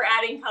thank you for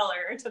adding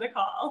color to the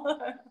call.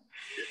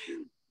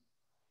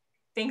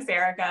 Thanks,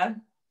 Erica.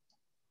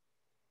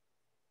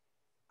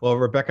 Well,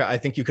 Rebecca, I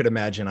think you could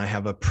imagine I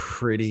have a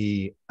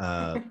pretty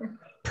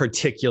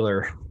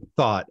particular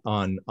thought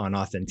on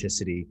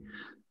authenticity.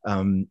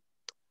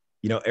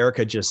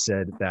 Erica just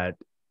said that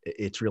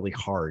it's really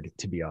hard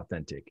to be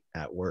authentic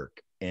at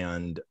work,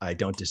 and I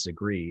don't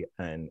disagree.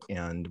 And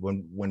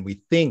when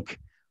we think,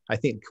 I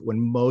think when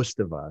most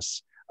of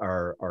us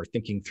are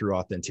thinking through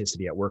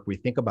authenticity at work, we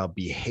think about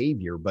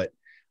behavior, but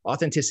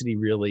authenticity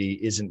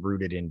really isn't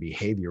rooted in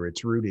behavior,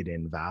 it's rooted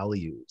in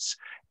values.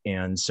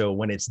 And so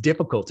when it's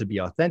difficult to be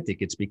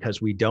authentic, it's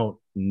because we don't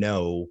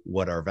know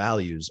what our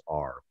values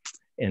are.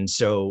 And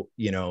so,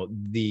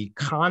 the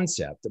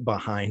concept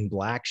behind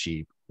Black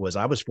Sheep was,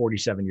 I was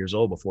 47 years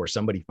old before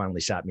somebody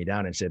finally sat me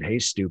down and said, "Hey,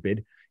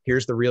 stupid,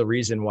 here's the real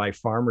reason why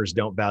farmers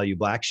don't value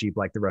black sheep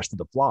like the rest of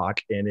the flock.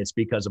 And it's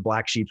because a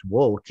black sheep's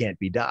wool can't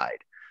be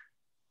dyed.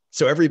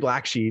 So every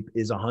black sheep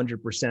is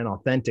 100%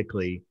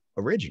 authentically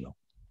original."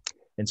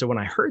 And so when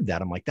I heard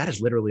that, I'm like, that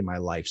is literally my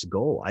life's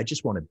goal. I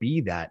just want to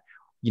be that,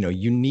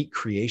 unique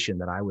creation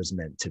that I was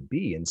meant to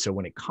be. And so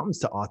when it comes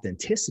to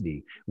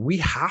authenticity, we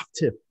have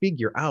to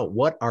figure out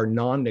what our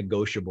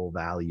non-negotiable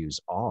values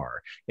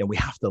are, and we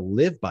have to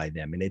live by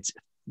them. And it's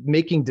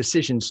making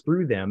decisions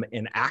through them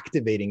and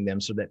activating them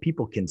so that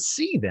people can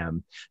see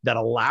them, that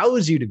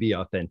allows you to be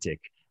authentic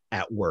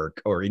at work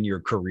or in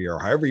your career, or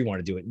however you want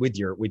to do it, with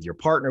your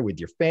partner, with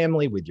your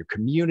family, with your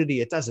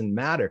community. It doesn't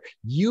matter.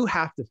 You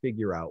have to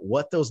figure out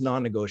what those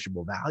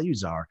non-negotiable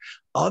values are.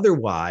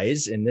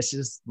 Otherwise, and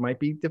might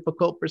be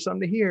difficult for some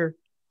to hear,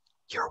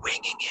 you're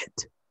winging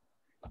it.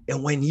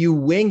 And when you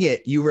wing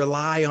it, you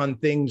rely on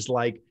things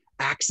like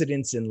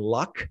accidents and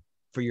luck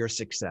for your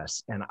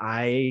success. And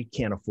I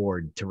can't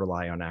afford to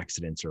rely on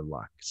accidents or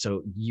luck.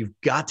 So you've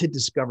got to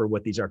discover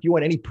what these are. If you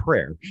want any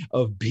prayer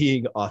of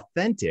being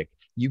authentic,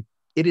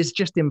 it is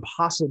just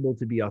impossible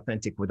to be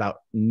authentic without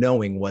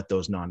knowing what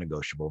those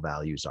non-negotiable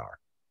values are.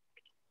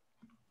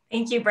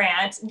 Thank you,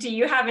 Brant. Do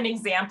you have an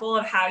example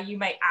of how you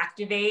might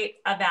activate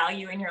a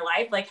value in your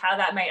life, like how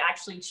that might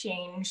actually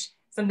change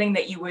something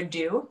that you would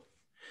do?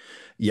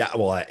 Yeah,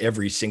 well,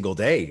 every single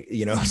day,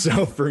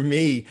 so for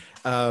me,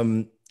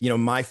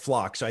 my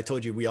flock. So I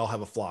told you we all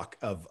have a flock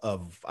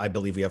of I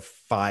believe we have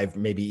 5,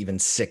 maybe even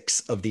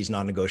 6 of these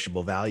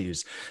non-negotiable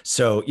values.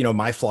 So,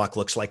 my flock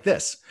looks like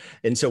this.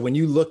 And so when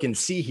you look and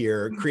see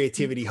here,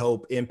 creativity,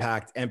 hope,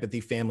 impact,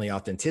 empathy, family,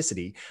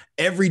 authenticity,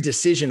 every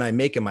decision I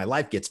make in my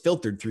life gets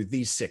filtered through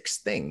these 6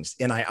 things.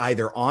 And I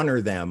either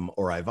honor them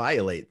or I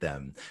violate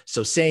them.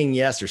 So saying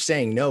yes or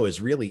saying no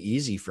is really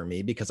easy for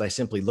me because I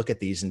simply look at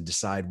these and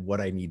decide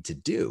what I need to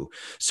do.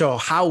 So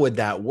how would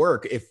that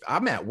work? If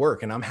I'm at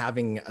work and I'm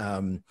having,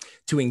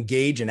 to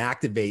engage and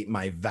activate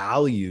my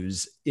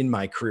values in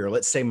my career.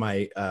 Let's say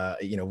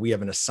we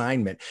have an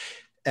assignment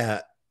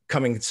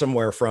coming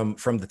somewhere from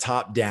the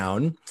top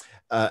down.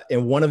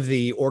 And one of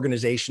the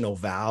organizational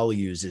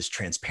values is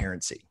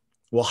transparency.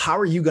 Well, how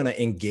are you going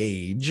to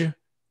engage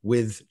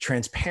with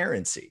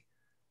transparency?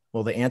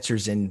 Well, the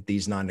answer's in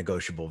these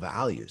non-negotiable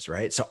values,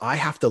 right? So I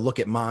have to look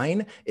at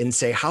mine and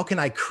say, how can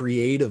I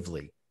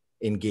creatively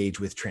engage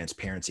with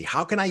transparency?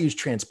 How can I use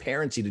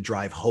transparency to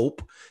drive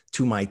hope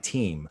to my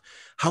team?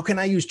 How can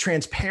I use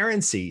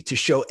transparency to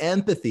show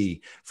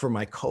empathy for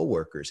my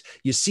coworkers?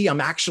 You see,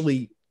 I'm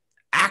actually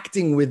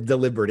acting with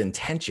deliberate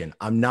intention.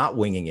 I'm not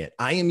winging it.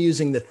 I am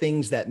using the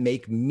things that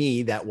make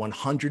me that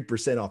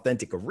 100%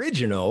 authentic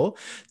original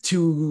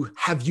to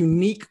have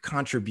unique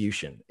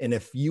contribution. And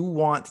if you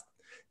want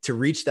to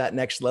reach that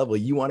next level,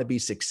 you want to be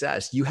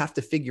success, you have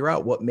to figure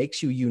out what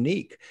makes you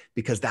unique,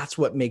 because that's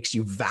what makes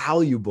you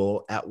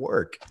valuable at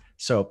work.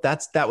 So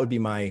that would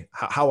be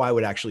how I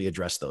would actually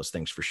address those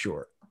things for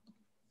sure.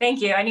 Thank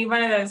you. I need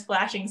one of those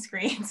flashing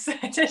screens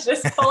to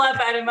just pull up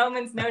at a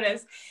moment's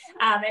notice.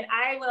 And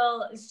I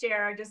will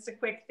share just a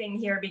quick thing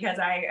here because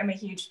I am a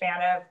huge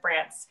fan of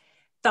Brant's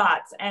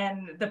thoughts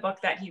and the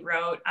book that he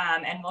wrote.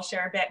 And we'll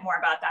share a bit more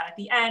about that at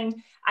the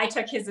end. I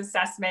took his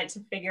assessment to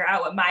figure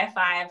out what my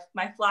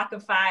flock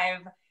of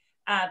 5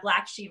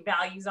 Black Sheep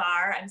values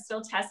are. I'm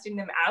still testing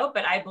them out,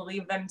 but I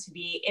believe them to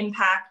be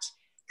impact,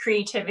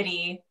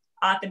 creativity,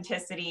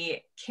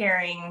 authenticity,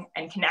 caring,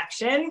 and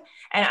connection.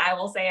 And I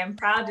will say, I'm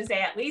proud to say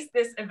at least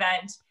this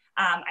event,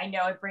 I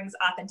know it brings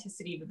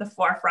authenticity to the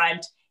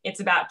forefront. It's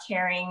about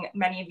caring.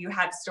 Many of you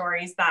have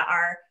stories that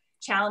are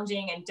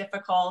challenging and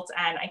difficult,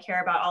 and I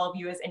care about all of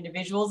you as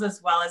individuals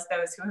as well as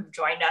those who have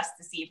joined us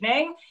this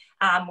evening.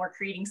 We're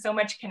creating so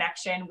much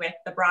connection with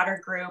the broader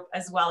group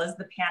as well as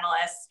the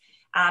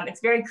panelists.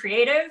 It's very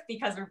creative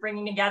because we're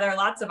bringing together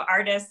lots of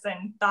artists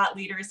and thought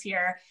leaders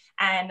here,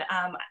 and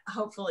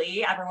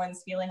hopefully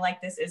everyone's feeling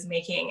like this is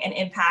making an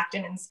impact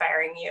and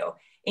inspiring you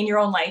in your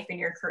own life, in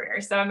your career.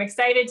 So I'm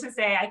excited to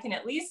say I can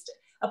at least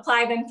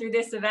apply them through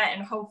this event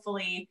and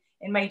hopefully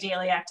in my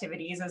daily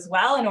activities as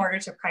well, in order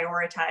to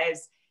prioritize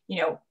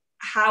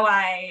how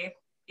I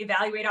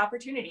evaluate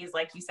opportunities.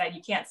 Like you said,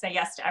 you can't say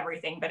yes to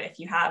everything, but if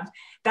you have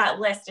that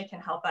list, it can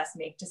help us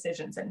make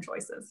decisions and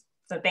choices.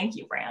 So thank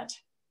you, Brant.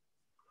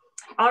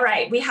 All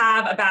right, we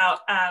have about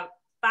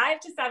 5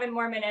 to 7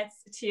 more minutes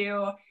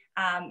to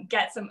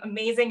get some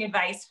amazing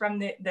advice from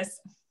this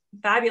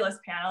fabulous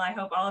panel. I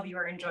hope all of you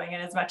are enjoying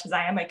it as much as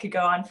I am. I could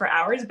go on for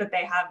hours, but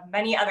they have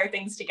many other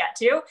things to get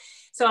to.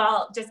 So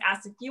I'll just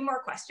ask a few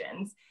more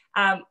questions,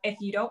 if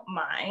you don't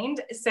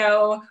mind.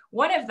 So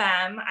one of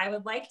them, I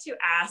would like to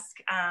ask,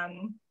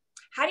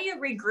 how do you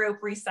regroup,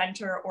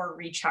 recenter, or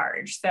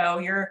recharge? So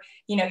you're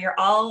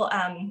all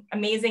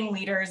amazing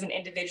leaders and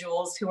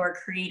individuals who are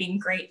creating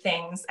great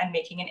things and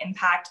making an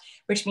impact,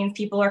 which means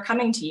people are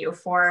coming to you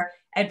for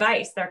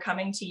advice. They're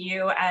coming to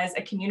you as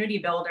a community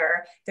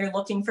builder. They're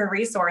looking for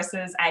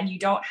resources, and you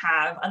don't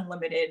have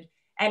unlimited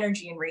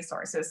energy and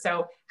resources.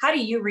 So how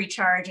do you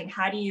recharge, and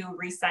how do you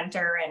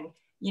recenter and,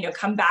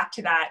 come back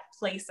to that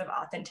place of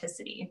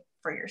authenticity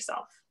for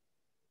yourself?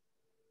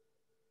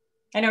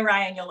 I know,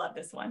 Ryan, you'll love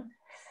this one.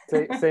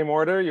 Same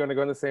order? You want to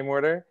go in the same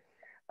order?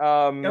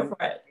 Go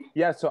for it.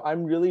 Yeah, so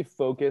I'm really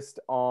focused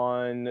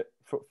on,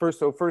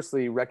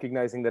 firstly,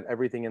 recognizing that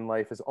everything in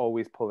life is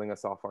always pulling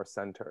us off our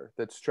center.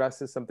 That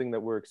stress is something that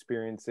we're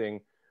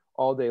experiencing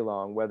all day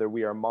long, whether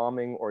we are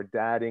momming or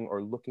dadding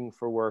or looking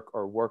for work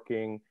or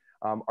working.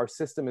 Our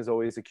system is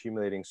always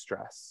accumulating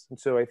stress. And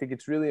so I think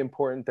it's really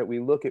important that we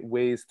look at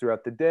ways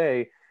throughout the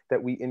day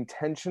that we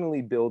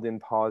intentionally build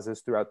in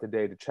pauses throughout the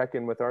day to check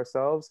in with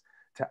ourselves,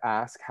 to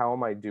ask, how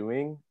am I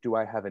doing? Do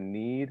I have a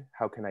need?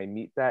 How can I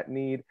meet that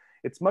need?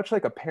 It's much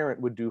like a parent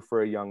would do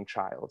for a young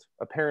child.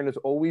 A parent is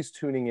always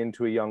tuning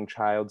into a young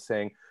child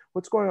saying,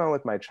 what's going on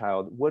with my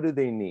child? What do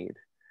they need?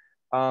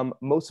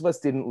 Most of us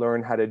didn't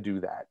learn how to do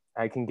that.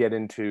 I can get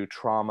into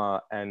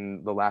trauma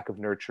and the lack of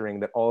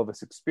nurturing that all of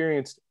us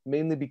experienced,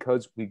 mainly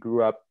because we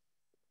grew up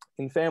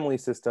in family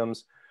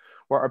systems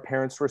where our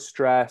parents were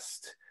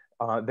stressed.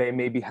 They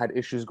maybe had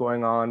issues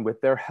going on with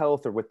their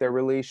health or with their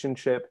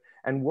relationship,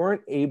 and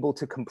weren't able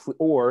to complete,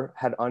 or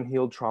had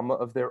unhealed trauma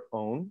of their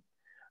own,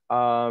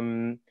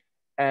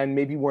 and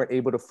maybe weren't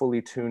able to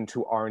fully tune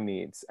to our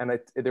needs. And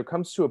there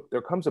comes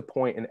a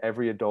point in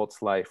every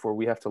adult's life where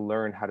we have to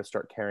learn how to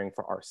start caring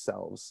for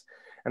ourselves.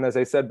 And as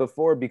I said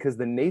before, because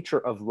the nature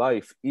of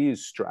life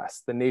is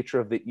stress, the nature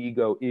of the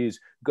ego is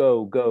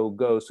go, go,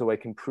 go, so I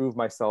can prove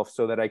myself,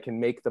 so that I can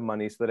make the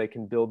money, so that I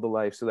can build the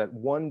life, so that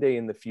one day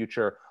in the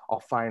future, I'll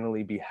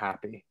finally be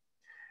happy.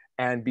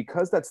 And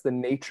because that's the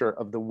nature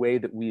of the way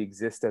that we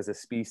exist as a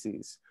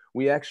species,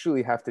 we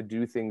actually have to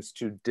do things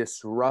to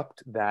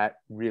disrupt that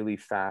really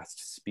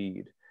fast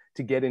speed,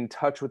 to get in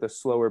touch with a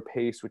slower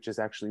pace, which is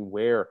actually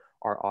where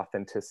our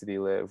authenticity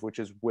lives, which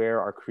is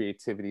where our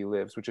creativity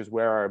lives, which is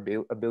where our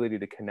ability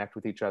to connect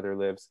with each other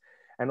lives.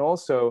 And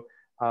also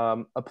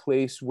a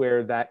place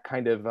where that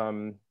kind of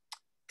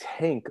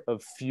tank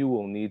of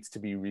fuel needs to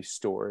be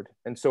restored.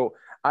 And so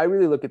I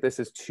really look at this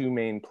as two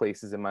main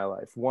places in my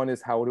life. One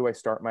is, how do I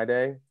start my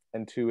day?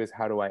 And two is,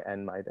 how do I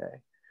end my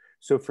day?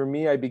 So for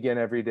me, I begin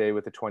every day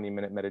with a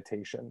 20-minute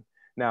meditation.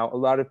 Now, a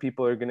lot of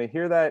people are going to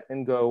hear that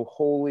and go,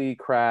 holy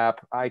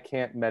crap, I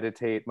can't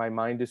meditate. My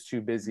mind is too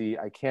busy.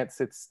 I can't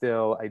sit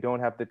still. I don't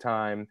have the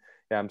time.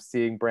 Yeah, I'm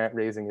seeing Brant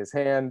raising his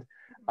hand.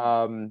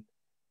 I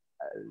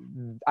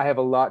have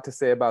a lot to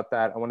say about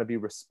that. I want to be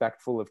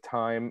respectful of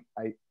time.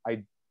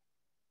 I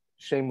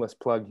shameless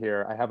plug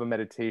here. I have a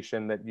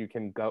meditation that you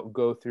can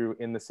go through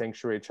in the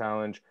Sanctuary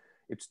Challenge.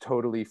 It's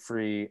totally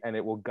free, and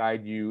it will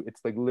guide you.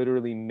 It's like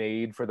literally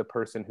made for the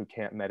person who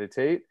can't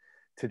meditate,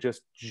 to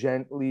just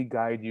gently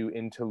guide you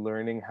into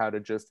learning how to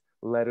just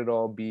let it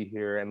all be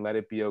here and let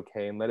it be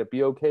okay. And let it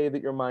be okay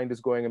that your mind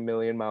is going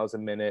 1,000,000 miles a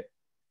minute.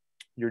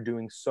 You're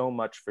doing so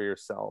much for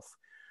yourself.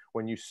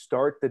 When you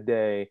start the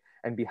day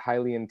and be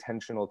highly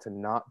intentional to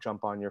not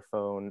jump on your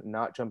phone,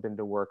 not jump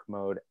into work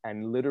mode,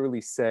 and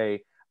literally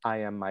say, I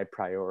am my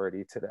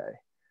priority today.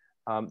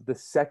 The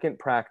second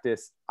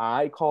practice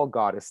I call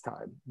goddess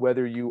time.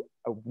 Whether you,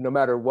 no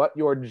matter what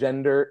your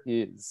gender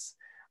is,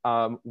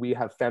 we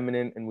have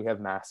feminine and we have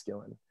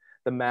masculine.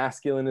 The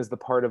masculine is the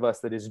part of us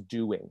that is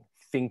doing,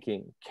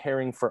 thinking,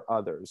 caring for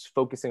others,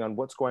 focusing on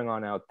what's going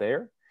on out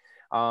there.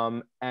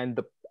 And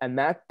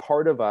that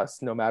part of us,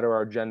 no matter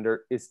our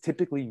gender, is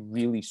typically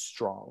really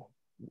strong.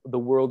 The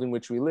world in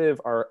which we live,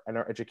 and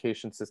our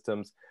education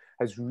systems,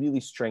 has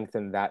really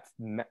strengthened that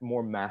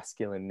more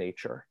masculine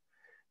nature.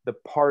 The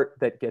part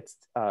that gets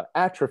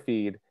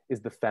atrophied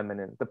is the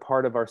feminine, the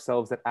part of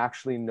ourselves that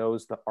actually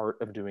knows the art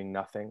of doing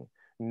nothing,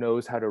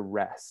 knows how to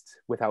rest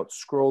without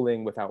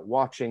scrolling, without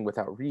watching,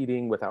 without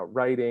reading, without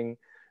writing,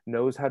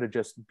 knows how to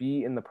just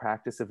be in the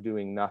practice of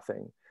doing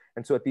nothing.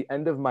 And so at the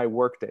end of my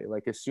workday,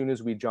 like as soon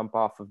as we jump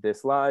off of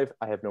this live,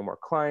 I have no more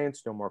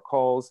clients, no more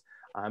calls.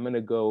 I'm going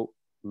to go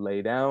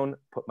lay down,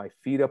 put my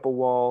feet up a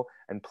wall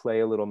and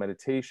play a little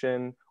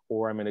meditation,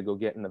 or I'm going to go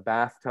get in the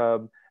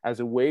bathtub as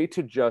a way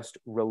to just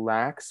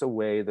relax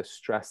away the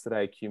stress that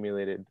I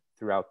accumulated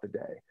throughout the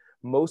day.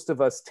 Most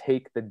of us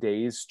take the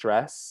day's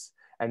stress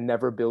and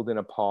never build in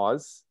a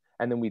pause.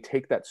 And then we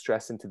take that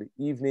stress into the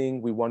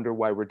evening. We wonder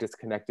why we're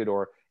disconnected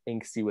or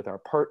angsty with our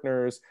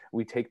partners.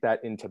 We take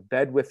that into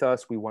bed with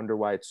us. We wonder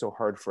why it's so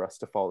hard for us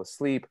to fall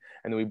asleep.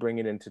 And then we bring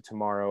it into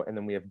tomorrow. And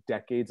then we have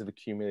decades of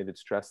accumulated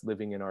stress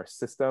living in our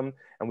system.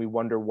 And we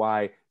wonder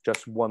why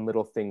just one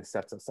little thing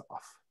sets us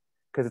off.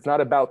 because it's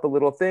not about the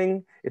little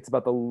thing, it's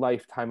about the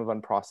lifetime of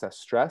unprocessed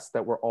stress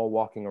that we're all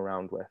walking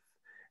around with.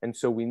 And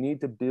so we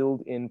need to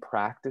build in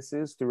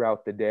practices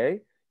throughout the day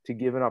to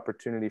give an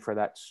opportunity for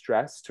that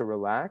stress to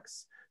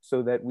relax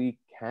so that we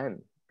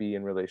can be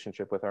in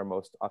relationship with our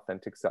most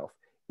authentic self.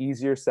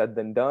 Easier said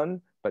than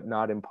done, but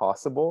not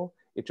impossible.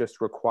 It just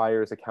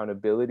requires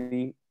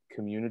accountability,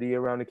 community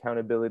around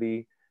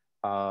accountability,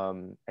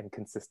 and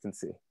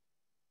consistency.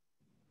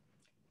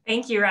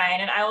 Thank you,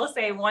 Ryan. And I will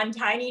say one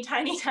tiny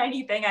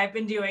thing I've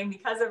been doing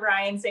because of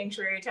Ryan's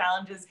Sanctuary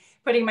Challenge is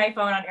putting my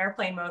phone on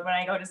airplane mode when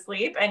I go to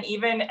sleep, and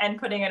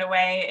putting it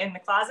away in the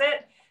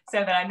closet so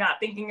that I'm not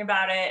thinking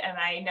about it. And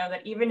I know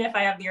that even if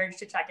I have the urge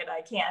to check it,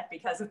 I can't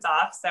because it's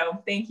off.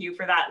 So thank you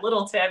for that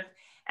little tip.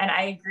 And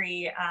I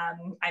agree.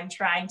 I'm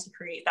trying to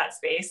create that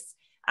space,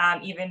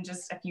 even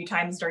just a few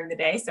times during the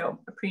day. So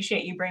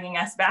appreciate you bringing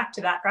us back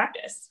to that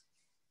practice.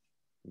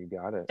 You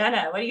got it.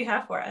 Jenna, what do you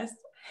have for us?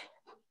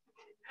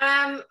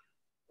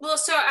 Well,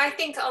 so I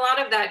think a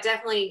lot of that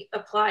definitely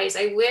applies.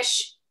 I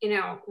wish,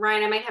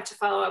 Ryan, I might have to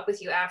follow up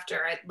with you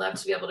after. I'd love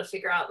to be able to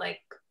figure out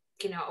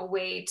a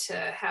way to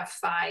have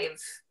 5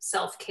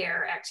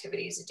 self-care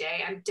activities a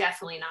day. I'm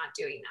definitely not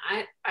doing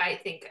that. I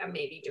think I'm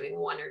maybe doing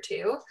 1 or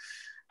 2.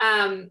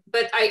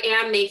 But I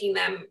am making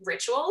them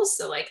rituals.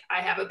 So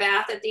I have a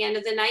bath at the end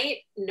of the night.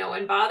 No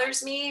one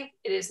bothers me.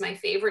 It is my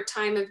favorite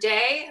time of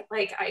day.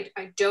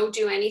 I don't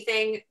do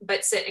anything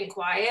but sit in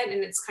quiet,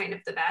 and it's kind of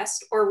the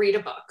best, or read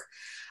a book.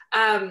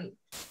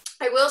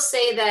 I will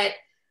say that,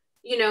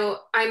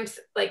 I'm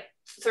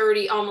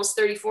 30, almost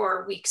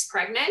 34 weeks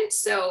pregnant.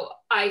 So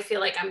I feel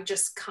like I'm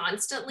just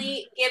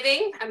constantly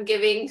giving. I'm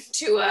giving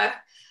to a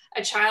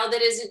child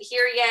that isn't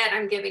here yet.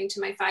 I'm giving to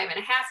my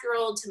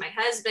 5.5-year-old, to my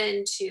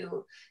husband,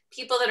 to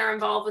people that are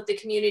involved with the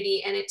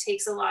community. And it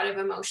takes a lot of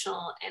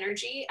emotional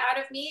energy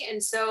out of me.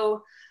 And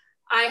so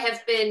I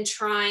have been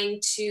trying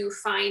to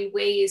find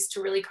ways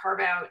to really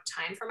carve out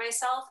time for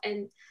myself.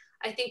 And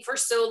I think for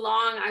so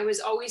long, I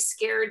was always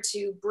scared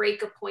to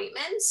break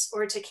appointments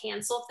or to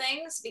cancel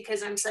things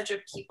because I'm such a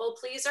people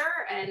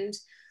pleaser. And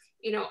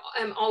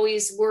I'm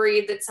always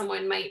worried that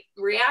someone might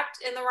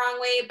react in the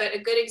wrong way. But a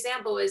good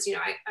example is,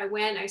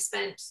 I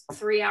spent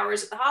 3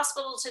 hours at the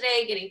hospital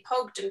today getting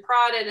poked and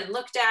prodded and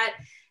looked at,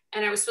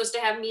 and I was supposed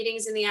to have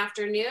meetings in the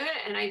afternoon.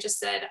 And I just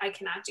said, I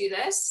cannot do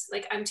this.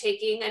 I'm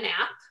taking a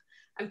nap,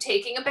 I'm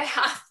taking a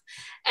bath,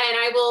 and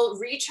I will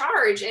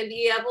recharge and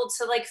be able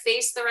to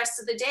face the rest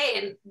of the day.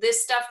 And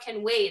this stuff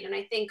can wait. And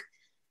I think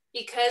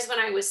because when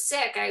I was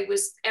sick,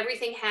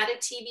 everything had a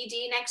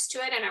TBD next to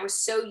it. And I was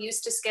so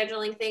used to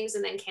scheduling things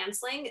and then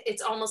canceling.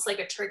 It's almost like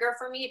a trigger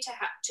for me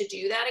to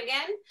do that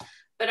again.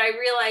 But I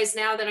realize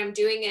now that I'm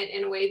doing it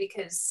in a way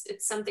because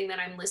it's something that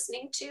I'm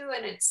listening to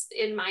and it's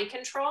in my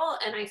control.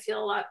 And I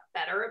feel a lot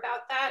better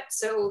about that.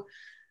 So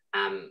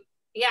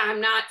yeah,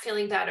 I'm not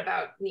feeling bad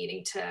about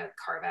needing to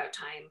carve out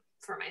time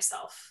for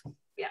myself.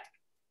 Yeah.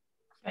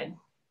 Good.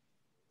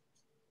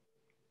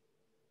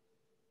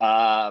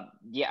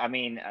 Yeah, I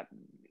mean,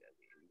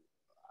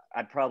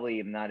 I probably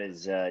am not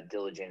as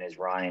diligent as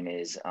Ryan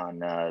is on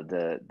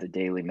the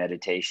daily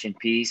meditation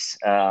piece.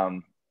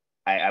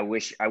 I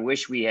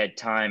wish we had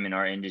time in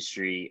our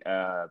industry,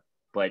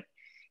 but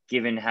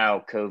given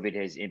how COVID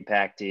has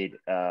impacted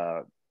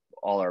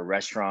all our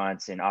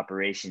restaurants and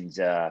operations,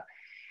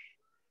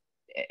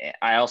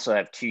 I also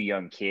have 2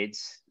 young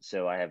kids.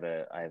 So I have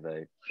a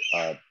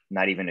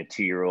not even a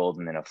 2-year-old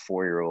and then a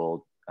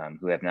 4-year-old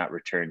who have not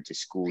returned to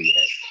school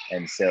yet.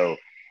 And so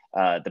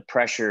the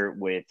pressure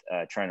with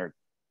trying to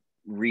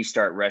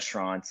restart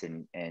restaurants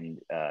and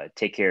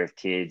take care of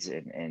kids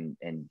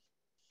and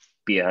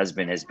be a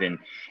husband has been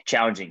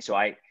challenging. So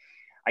I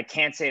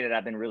can't say that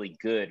I've been really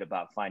good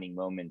about finding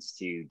moments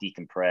to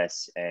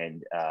decompress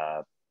and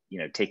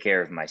take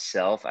care of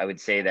myself. I would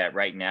say that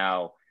right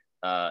now,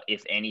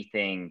 if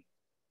anything,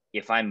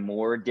 if I'm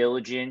more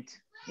diligent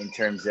in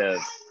terms of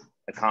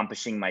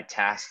accomplishing my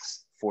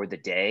tasks for the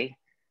day,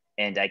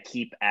 and I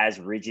keep as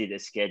rigid a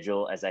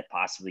schedule as I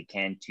possibly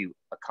can to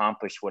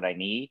accomplish what I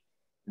need,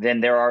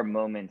 then there are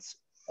moments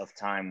of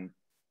time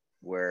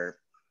where,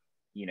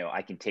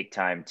 I can take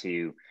time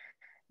to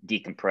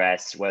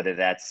decompress, whether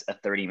that's a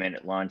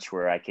 30-minute lunch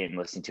where I can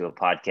listen to a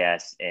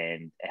podcast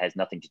and it has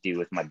nothing to do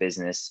with my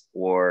business,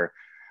 or,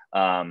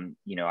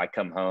 I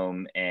come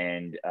home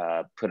and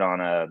put on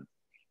a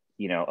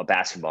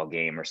basketball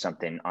game or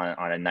something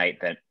on a night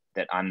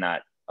that I'm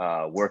not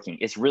working.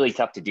 It's really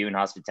tough to do in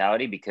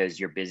hospitality because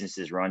your business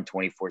is run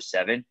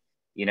 24/7.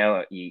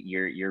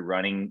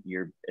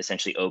 You're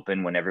essentially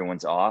open when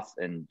everyone's off,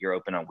 and you're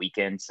open on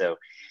weekends. So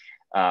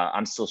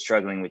I'm still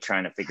struggling with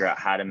trying to figure out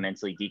how to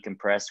mentally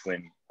decompress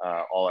when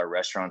all our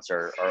restaurants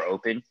are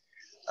open.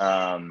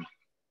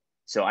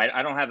 So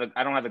I don't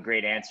have a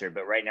great answer,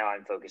 but right now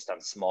I'm focused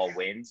on small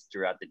wins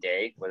throughout the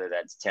day, whether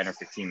that's 10 or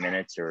 15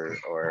 minutes or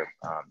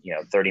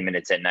 30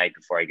 minutes at night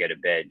before I go to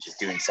bed, just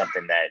doing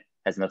something that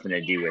has nothing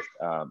to do with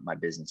my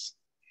business.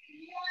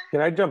 Can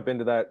I jump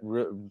into that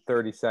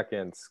 30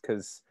 seconds?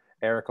 Because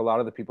Eric, a lot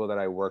of the people that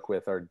I work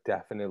with are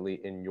definitely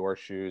in your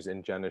shoes,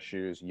 in Jenna's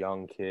shoes,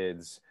 young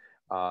kids.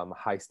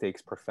 high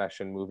stakes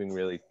profession moving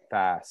really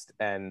fast.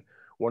 And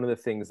one of the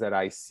things that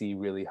I see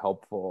really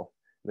helpful,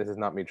 this is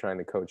not me trying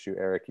to coach you,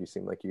 Eric, you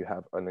seem like you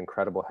have an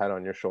incredible head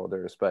on your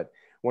shoulders, but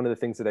one of the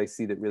things that I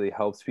see that really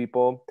helps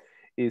people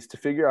is to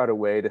figure out a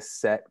way to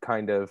set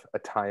kind of a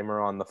timer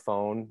on the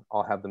phone.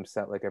 I'll have them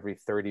set like every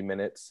 30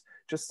 minutes,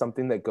 just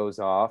something that goes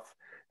off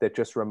that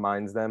just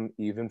reminds them,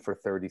 even for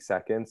 30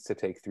 seconds, to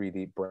take 3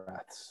 deep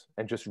breaths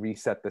and just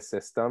reset the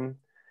system.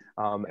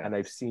 And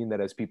I've seen that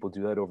as people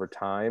do that over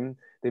time,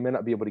 they may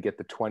not be able to get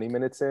the 20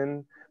 minutes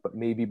in, but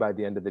maybe by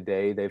the end of the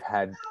day, they've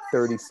had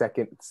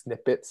 30-second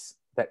snippets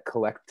that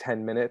collect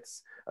 10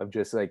 minutes of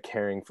just like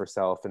caring for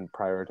self and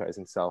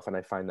prioritizing self. And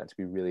I find that to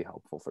be really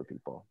helpful for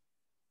people.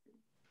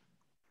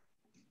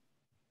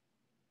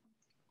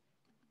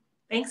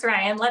 Thanks,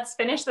 Ryan. Let's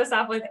finish this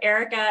off with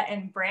Erica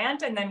and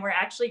Brant, and then we're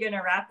actually going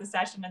to wrap the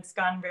session. It's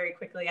gone very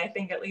quickly, I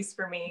think, at least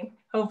for me,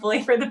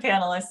 hopefully for the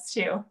panelists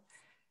too.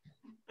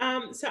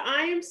 So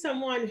I am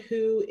someone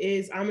who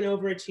I'm an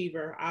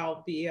overachiever.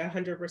 I'll be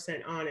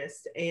 100%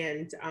 honest,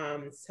 and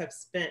have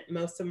spent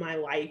most of my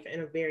life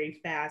in a very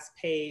fast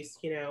paced,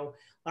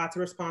 lots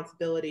of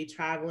responsibility,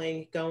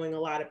 traveling, going a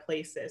lot of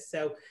places.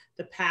 So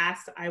the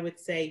past, I would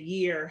say,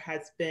 year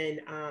has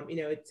been,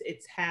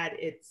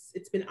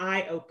 it's been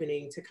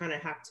eye-opening to kind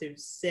of have to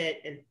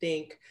sit and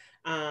think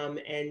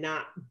and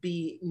not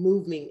be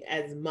moving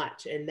as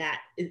much. And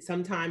that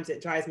sometimes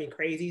it drives me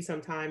crazy.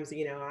 Sometimes,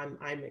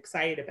 I'm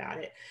excited about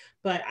it.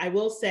 But I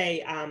will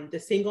say the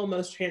single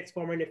most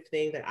transformative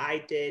thing that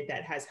I did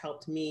that has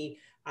helped me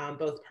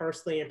both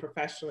personally and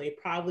professionally,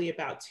 probably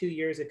about 2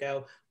 years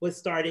ago, was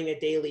starting a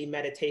daily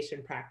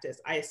meditation practice.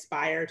 I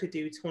aspire to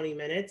do 20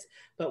 minutes,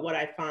 but what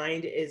I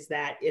find is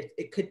that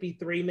it could be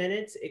 3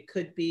 minutes, it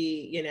could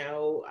be,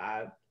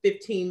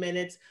 15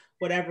 minutes,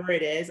 whatever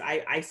it is.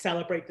 I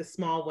celebrate the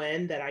small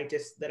win that I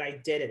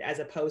did it, as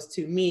opposed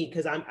to me,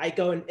 because I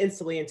go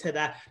instantly into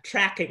the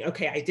tracking.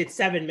 Okay, I did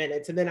 7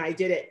 minutes, and then I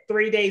did it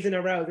 3 days in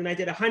a row, and I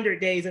did 100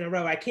 days in a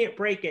row. I can't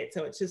break it.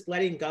 So it's just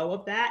letting go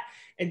of that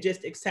and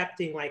just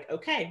accepting, like,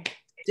 okay,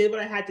 did what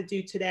I had to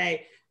do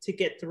today to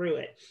get through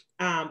it.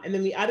 And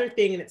then the other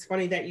thing, and it's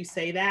funny that you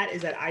say that,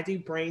 is that I do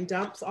brain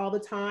dumps all the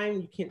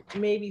time. You can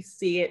maybe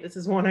see it. This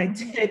is one I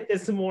did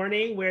this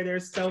morning where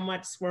there's so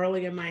much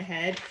swirling in my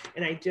head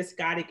and I just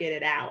got to get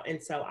it out.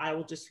 And so I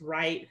will just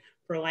write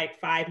for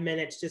like 5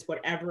 minutes, just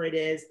whatever it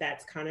is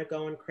that's kind of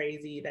going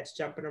crazy, that's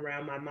jumping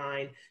around my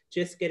mind,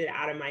 just get it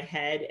out of my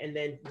head. And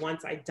then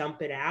once I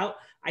dump it out,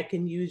 I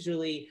can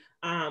usually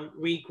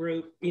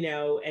regroup,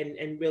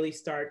 and really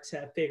start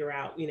to figure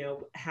out,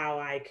 how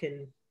I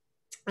can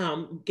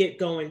get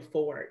going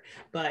forward.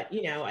 But,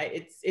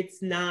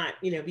 it's not,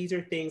 these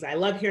are things I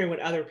love hearing what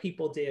other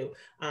people do.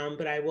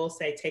 But I will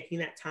say, taking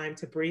that time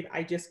to breathe.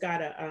 I just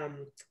got a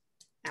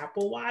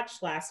Apple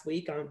Watch last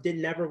week.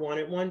 Never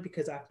wanted one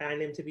because I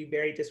found them to be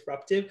very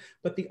disruptive.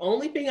 But the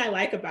only thing I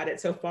like about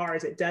it so far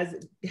is it does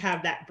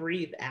have that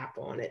breathe app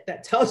on it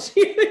that tells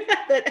you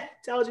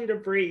to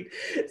breathe.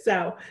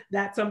 So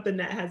that's something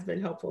that has been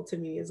helpful to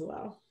me as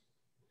well.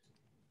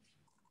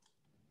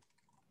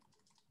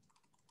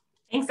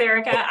 Thanks,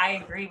 Erica.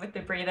 I agree with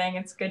the breathing.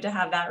 It's good to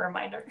have that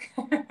reminder.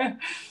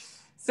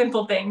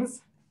 Simple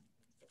things.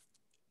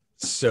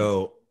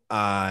 So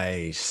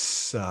I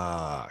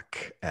suck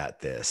at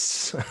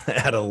this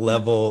at a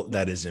level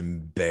that is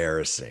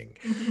embarrassing.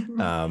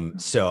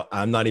 So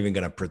I'm not even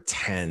going to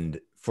pretend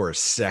for a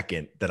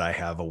second that I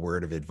have a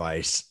word of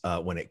advice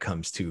when it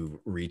comes to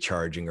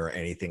recharging or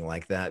anything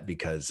like that,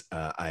 because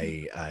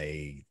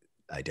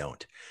I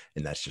don't,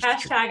 and that's just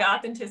hashtag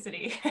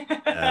authenticity.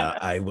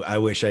 I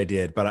wish I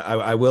did, but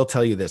I will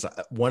tell you this.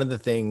 One of the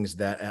things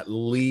that, at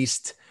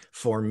least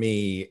for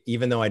me,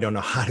 even though I don't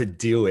know how to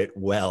do it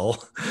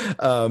well,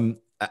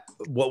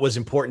 what was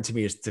important to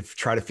me is to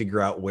try to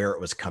figure out where it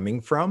was coming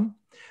from,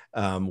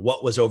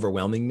 what was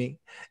overwhelming me,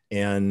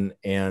 and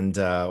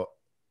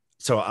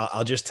so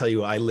I'll just tell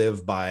you, I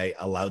live by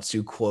a Lao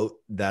Tzu quote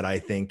that I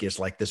think is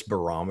like this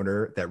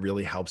barometer that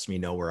really helps me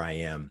know where I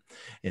am.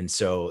 And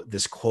so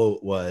this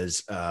quote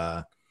was,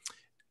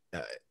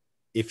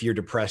 if you're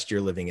depressed,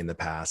 you're living in the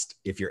past.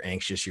 If you're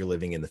anxious, you're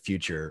living in the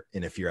future.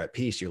 And if you're at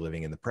peace, you're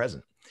living in the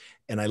present.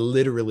 And I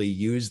literally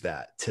use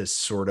that to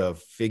sort of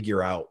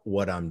figure out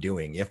what I'm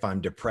doing. If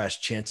I'm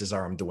depressed, chances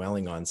are I'm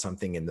dwelling on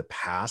something in the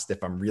past.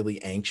 If I'm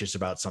really anxious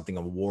about something,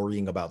 I'm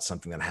worrying about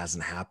something that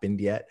hasn't happened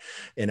yet.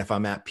 And if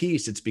I'm at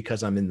peace, it's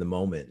because I'm in the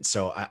moment.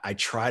 So I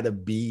try to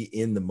be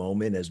in the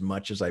moment as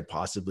much as I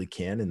possibly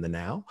can in the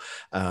now.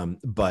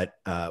 But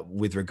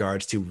with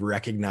regards to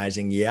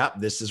recognizing, yeah,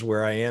 this is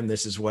where I am,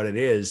 this is what it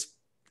is,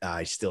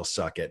 I still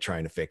suck at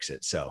trying to fix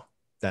it. So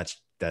that's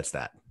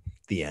that.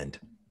 The end.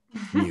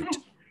 Mute.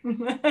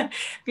 If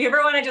you ever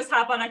want to just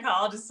hop on a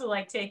call just to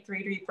like take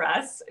 3 deep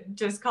breaths,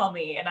 just call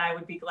me and I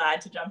would be glad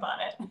to jump on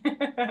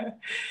it.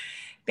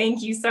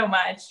 Thank you so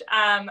much.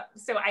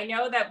 So I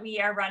know that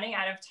we are running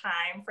out of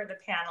time for the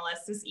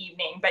panelists this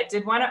evening, but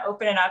did want to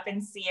open it up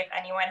and see if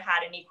anyone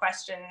had any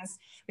questions.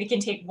 We can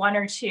take 1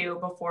 or 2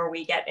 before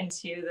we get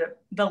into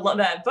the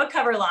book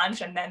cover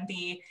launch and then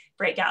the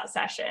breakout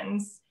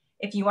sessions.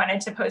 if you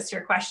wanted to post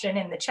your question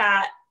in the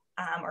chat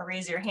or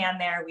raise your hand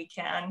there, we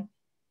can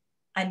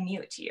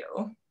unmute you.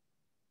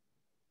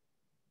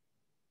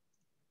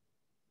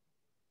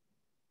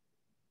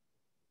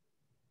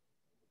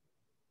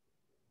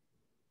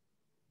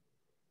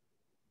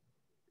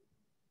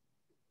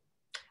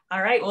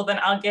 All right, well then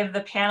I'll give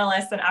the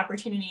panelists an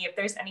opportunity if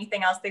there's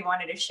anything else they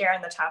wanted to share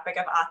on the topic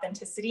of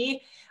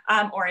authenticity,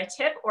 or a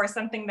tip or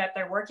something that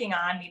they're working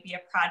on, maybe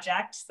a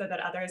project, so that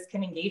others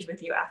can engage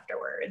with you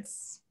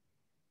afterwards.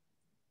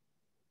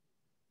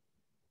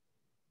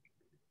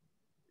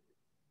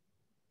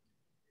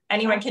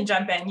 Anyone can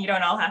jump in. You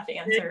don't all have to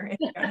answer if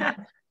you don't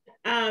have.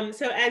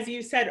 So as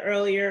you said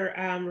earlier,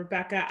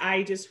 Rebecca,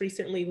 I just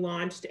recently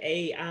launched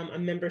a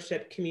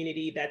membership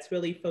community that's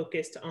really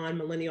focused on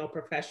millennial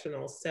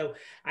professionals. So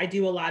I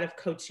do a lot of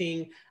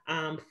coaching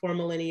for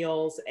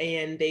millennials,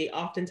 and they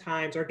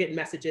oftentimes are getting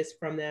messages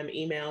from them,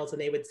 emails, and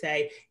they would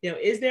say, you know,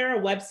 is there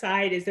a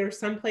website? Is there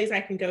some place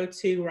I can go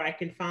to where I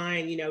can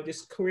find, you know,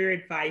 just career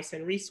advice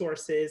and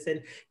resources?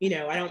 And, you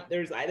know,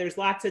 there's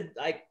lots of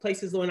like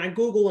places when I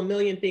Google, a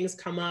million things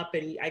come up,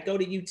 and I go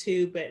to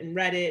YouTube and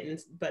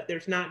Reddit, but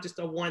there's not just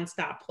a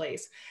one-stop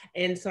place.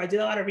 And so I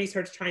did a lot of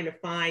research trying to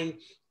find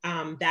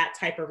that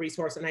type of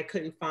resource, and I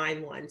couldn't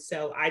find one.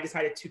 So I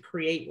decided to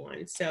create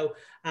one. So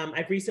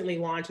I've recently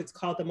launched, it's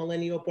called the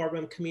Millennial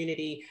Boardroom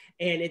Community,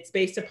 and it's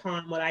based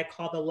upon what I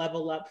call the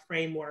Level Up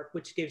Framework,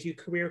 which gives you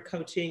career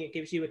coaching, it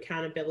gives you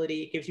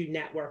accountability, it gives you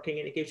networking,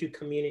 and it gives you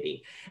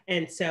community.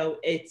 And so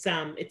it's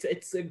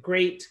a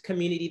great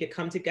community to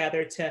come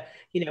together to,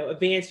 you know,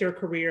 advance your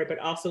career, but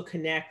also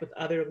connect with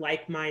other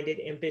like-minded,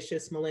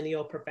 ambitious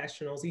millennial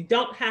professionals. You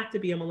don't have to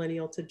be a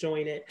millennial to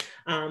join it,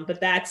 but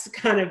that's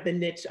kind of the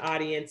niche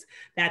audience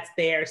that's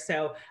there.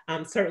 So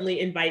certainly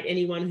invite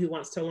anyone who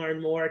wants to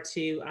learn more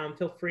to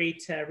feel free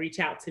to reach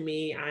out to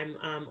me. I'm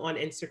on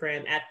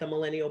Instagram at the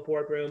Millennial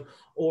Boardroom,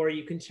 or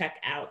you can check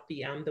out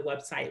the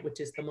website, which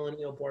is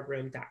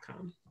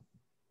themillennialboardroom.com.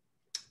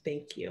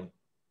 Thank you.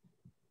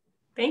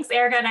 Thanks,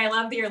 Erica. And I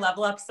love your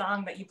Level Up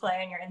song that you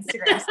play on your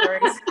Instagram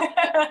stories.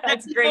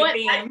 That's a great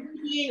theme.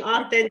 Being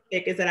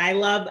authentic is that I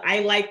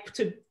like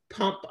to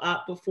pump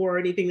up before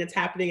anything that's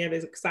happening. I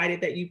was excited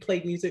that you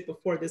played music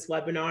before this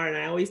webinar, and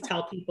I always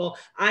tell people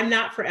I'm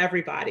not for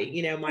everybody.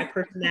 You know, my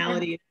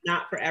personality is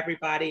not for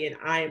everybody, and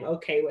I am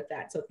okay with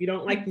that. So if you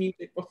don't like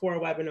music before a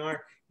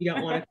webinar, you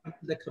don't want to come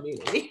to the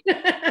community.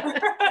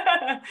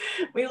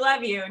 We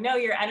love you. No,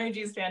 your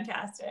energy is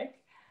fantastic.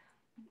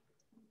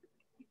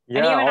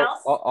 Yeah, Anyone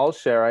else? I'll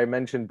share. I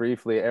mentioned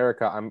briefly,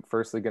 Erica, I'm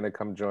firstly going to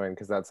come join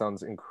because that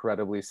sounds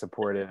incredibly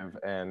supportive,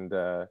 and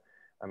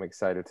I'm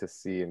excited to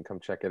see and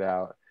come check it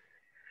out.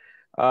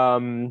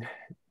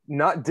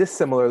 Not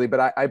dissimilarly,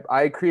 but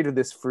I created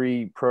this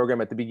free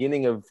program at the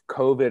beginning of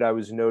COVID. I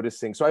was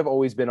noticing, so I've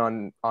always been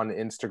on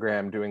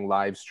Instagram doing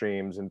live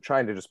streams and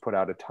trying to just put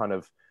out a ton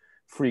of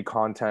free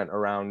content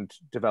around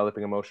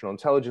developing emotional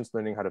intelligence,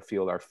 learning how to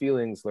feel our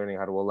feelings, learning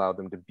how to allow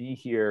them to be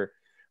here,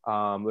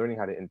 learning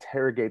how to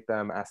interrogate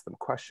them, ask them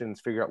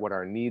questions, figure out what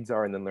our needs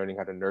are, and then learning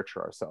how to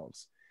nurture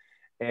ourselves.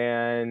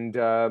 And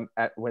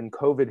when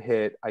COVID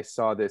hit, I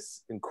saw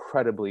this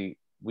incredibly,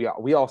 we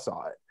all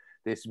saw it,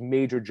 this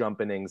major jump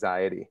in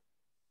anxiety.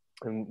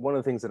 And one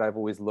of the things that I've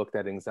always looked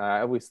at anxiety,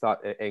 I always thought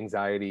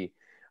anxiety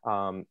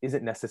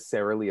isn't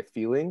necessarily a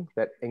feeling,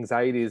 that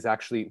anxiety is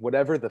actually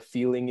whatever the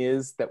feeling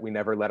is that we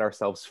never let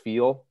ourselves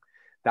feel,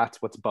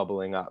 that's what's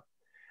bubbling up.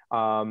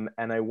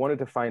 And I wanted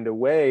to find a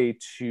way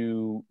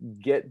to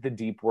get the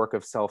deep work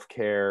of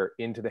self-care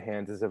into the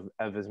hands of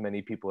as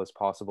many people as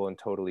possible and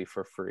totally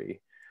for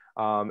free.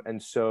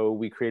 And so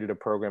we created a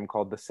program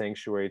called the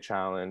Sanctuary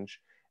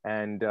Challenge.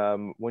 And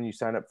when you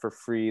sign up for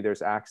free,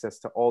 there's access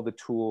to all the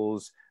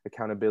tools,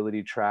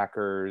 accountability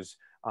trackers.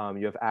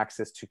 You have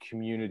access to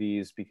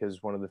communities,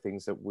 because one of the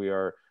things that we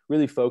are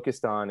really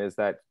focused on is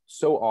that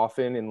so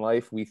often in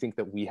life, we think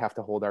that we have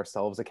to hold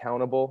ourselves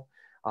accountable.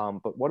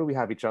 But what do we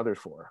have each other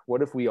for?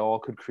 What if we all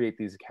could create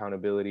these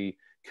accountability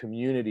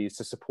communities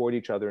to support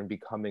each other in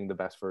becoming the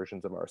best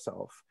versions of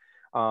ourselves?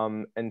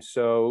 And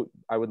so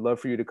I would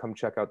love for you to come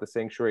check out the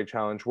Sanctuary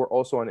Challenge. We're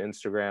also on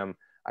Instagram.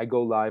 I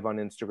go live on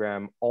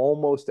Instagram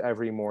almost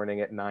every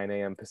morning at 9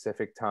 a.m.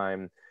 Pacific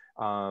time,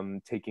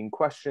 taking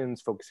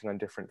questions, focusing on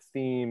different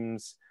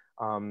themes.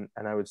 And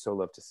I would so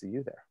love to see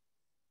you there.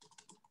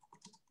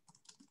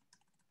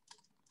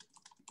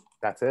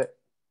 That's it.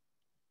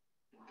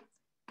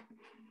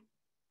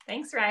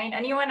 Thanks, Ryan.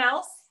 Anyone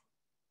else?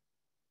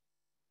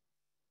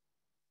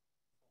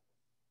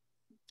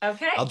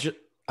 Okay.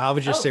 I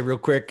would just say real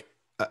quick,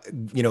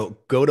 you know,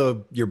 go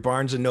to your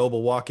Barnes &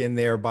 Noble, walk in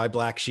there, buy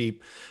Black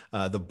Sheep,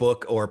 the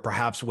book, or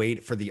perhaps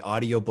wait for the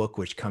audiobook,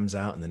 which comes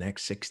out in the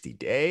next 60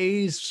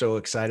 days. So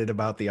excited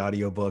about the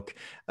audiobook.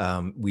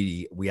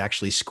 We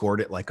actually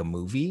scored it like a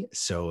movie.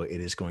 So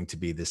it is going to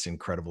be this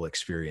incredible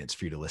experience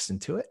for you to listen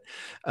to it.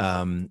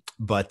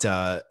 But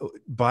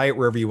buy it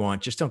wherever you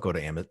want. Just don't go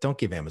to Amazon. Don't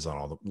give Amazon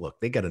all the look.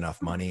 They got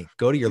enough money.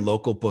 Go to your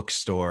local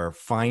bookstore,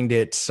 find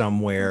it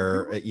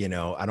somewhere. You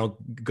know, I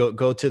don't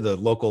go to the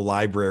local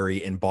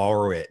library and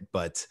borrow it,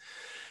 but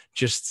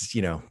just,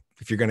 you know,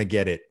 if you're going to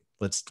get it,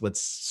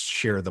 let's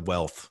share the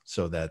wealth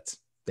so that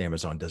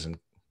Amazon doesn't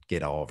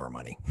get all of our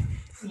money.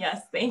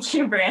 Yes, thank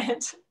you,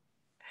 Brant.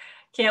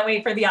 Can't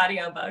wait for the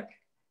audiobook.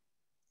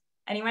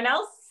 Anyone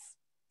else?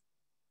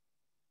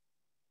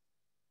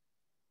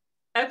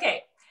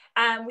 Okay,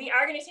 we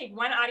are going to take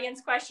one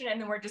audience question, and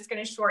then we're just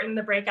going to shorten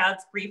the breakouts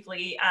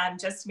briefly,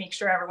 just to make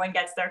sure everyone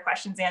gets their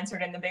questions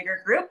answered in the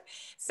bigger group.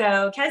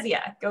 So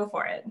Kezia, go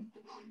for it.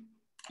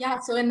 Yeah,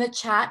 so in the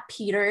chat,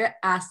 Peter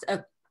asked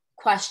a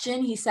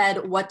question. He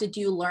said, what did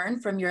you learn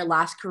from your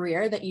last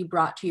career that you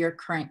brought to your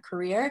current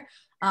career?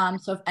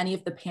 So if any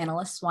of the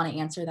panelists want to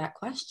answer that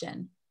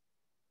question.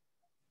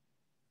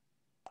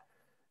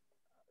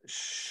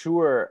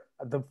 Sure.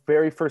 The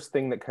very first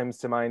thing that comes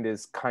to mind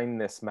is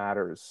kindness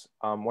matters.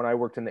 When I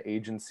worked in the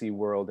agency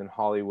world in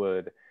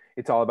Hollywood,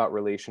 it's all about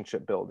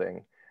relationship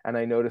building. And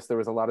I noticed there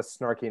was a lot of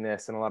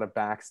snarkiness and a lot of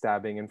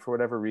backstabbing. And for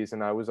whatever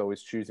reason, I was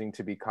always choosing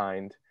to be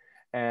kind.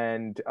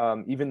 And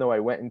even though I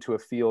went into a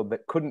field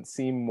that couldn't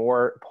seem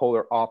more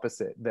polar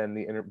opposite than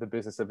the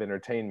business of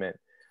entertainment,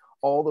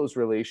 all those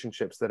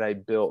relationships that I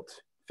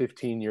built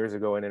 15 years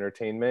ago in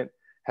entertainment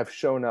have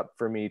shown up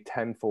for me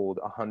tenfold,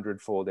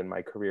 100-fold in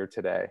my career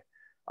today.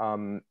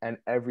 And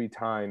every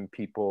time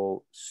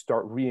people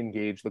start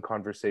re-engage the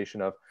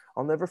conversation of,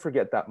 I'll never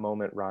forget that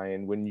moment,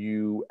 Ryan, when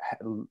you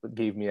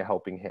gave me a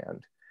helping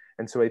hand.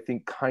 And so I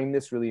think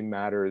kindness really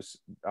matters.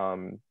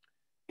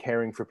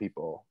 Caring for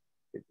people,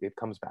 it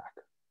comes back.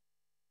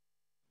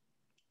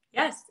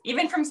 Yes,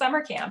 even from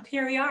summer camp,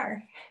 here we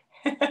are.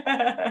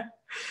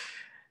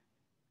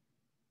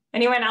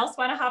 Anyone else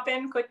want to hop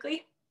in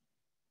quickly?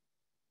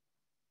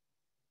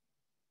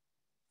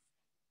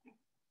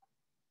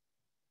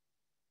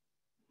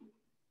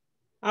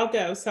 I'll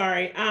go,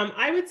 sorry.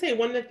 I would say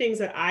one of the things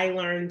that I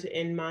learned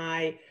in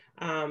my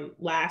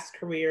last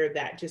career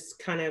that just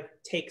kind of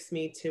takes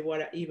me to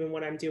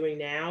what I'm doing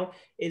now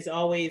is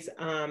always,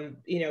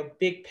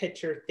 big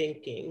picture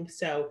thinking.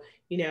 So,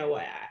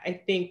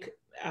 I think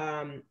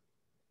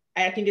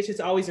it's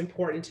just always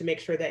important to make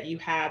sure that you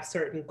have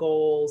certain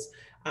goals,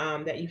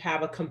 that you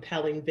have a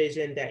compelling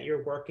vision that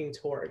you're working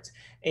towards.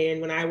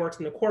 And when I worked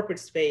in the corporate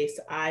space,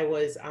 I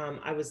was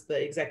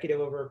the executive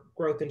over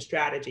growth and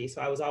strategy.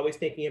 So I was always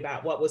thinking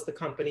about what was the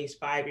company's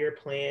 5-year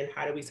plan,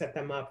 how do we set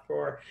them up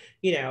for,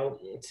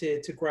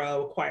 to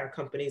grow, acquire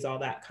companies, all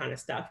that kind of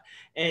stuff.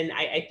 And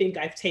I think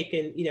I've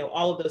taken,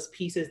 all of those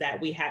pieces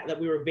that we had, that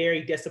we were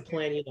very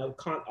disciplined,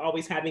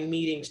 always having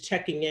meetings,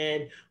 checking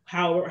in,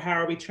 how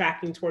are we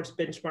tracking towards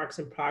benchmarks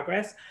and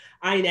progress.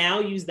 I now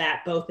use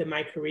that both in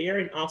my career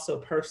and also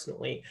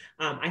personally.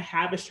 I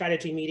have a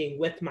strategy meeting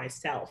with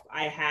myself.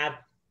 I have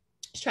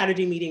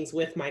strategy meetings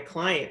with my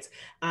clients.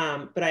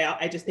 But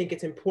I just think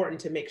it's important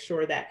to make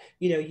sure that,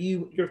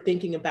 you're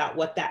thinking about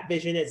what that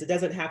vision is. It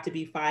doesn't have to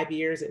be 5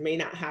 years. It may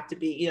not have to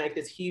be, like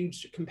this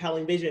huge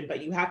compelling vision,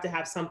 but you have to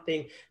have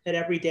something that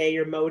every day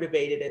you're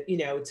motivated,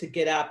 to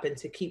get up and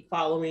to keep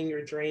following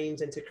your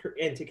dreams and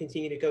to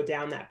continue to go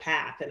down that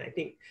path. And I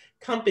think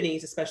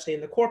companies, especially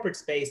in the corporate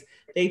space,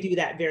 they do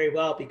that very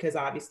well because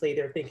obviously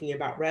they're thinking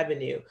about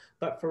revenue.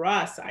 But for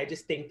us, I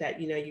just think that,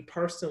 you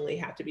personally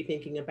have to be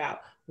thinking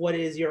about what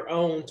is your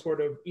own sort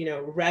of,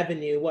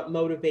 revenue, what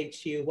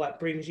motivates you, what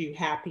brings you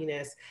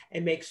happiness,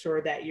 and make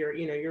sure that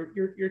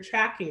you're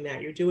tracking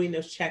that, you're doing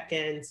those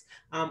check-ins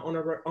on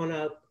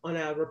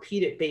a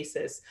repeated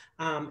basis,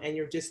 and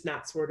you're just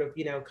not sort of,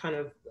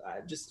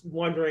 just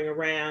wandering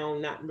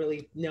around, not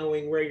really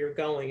knowing where you're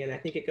going. And I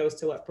think it goes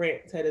to what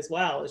Brant said as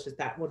well. It's just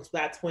that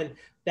that's when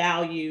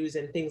values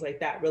and things like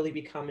that really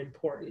become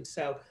important.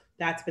 So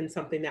that's been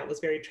something that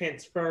was very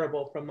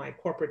transferable from my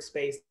corporate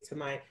space to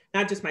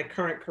not just my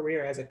current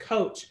career as a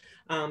coach,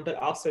 but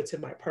also to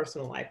my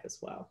personal life as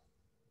well.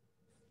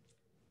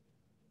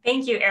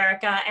 Thank you,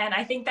 Erica. And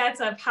I think that's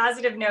a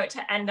positive note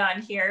to end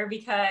on here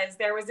because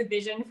there was a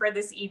vision for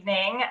this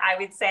evening. I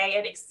would say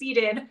it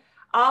exceeded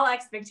all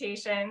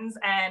expectations.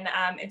 And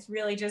it's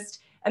really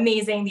just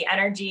amazing, the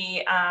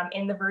energy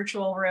in the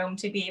virtual room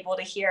to be able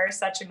to hear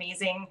such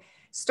amazing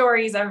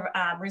stories of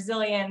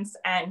resilience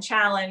and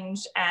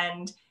challenge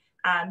and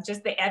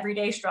just the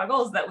everyday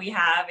struggles that we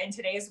have in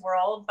today's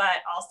world,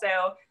 but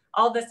also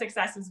all the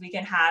successes we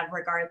can have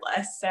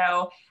regardless.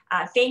 So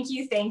thank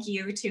you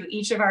to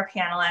each of our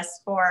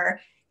panelists for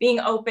being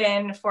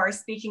open, for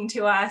speaking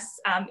to us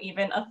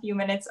even a few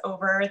minutes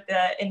over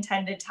the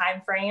intended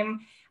time frame.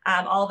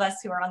 All of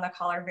us who are on the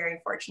call are very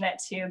fortunate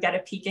to get a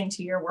peek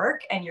into your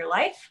work and your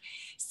life.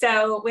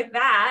 So with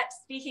that,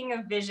 speaking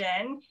of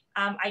vision,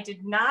 I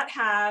did not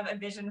have a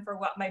vision for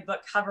what my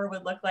book cover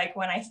would look like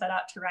when I set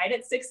out to write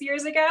it 6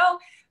 years ago,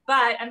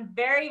 but I'm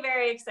very,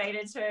 very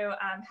excited to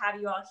have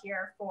you all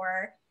here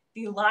for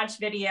the launch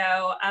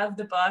video of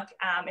the book.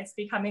 It's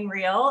becoming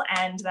real,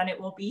 and then it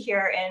will be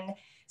here in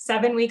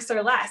 7 weeks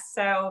or less.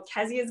 So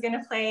Kezia is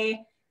gonna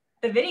play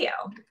the video.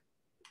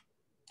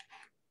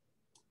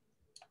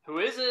 Who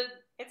is it?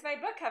 It's my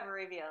book cover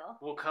reveal.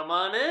 Well, come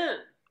on in.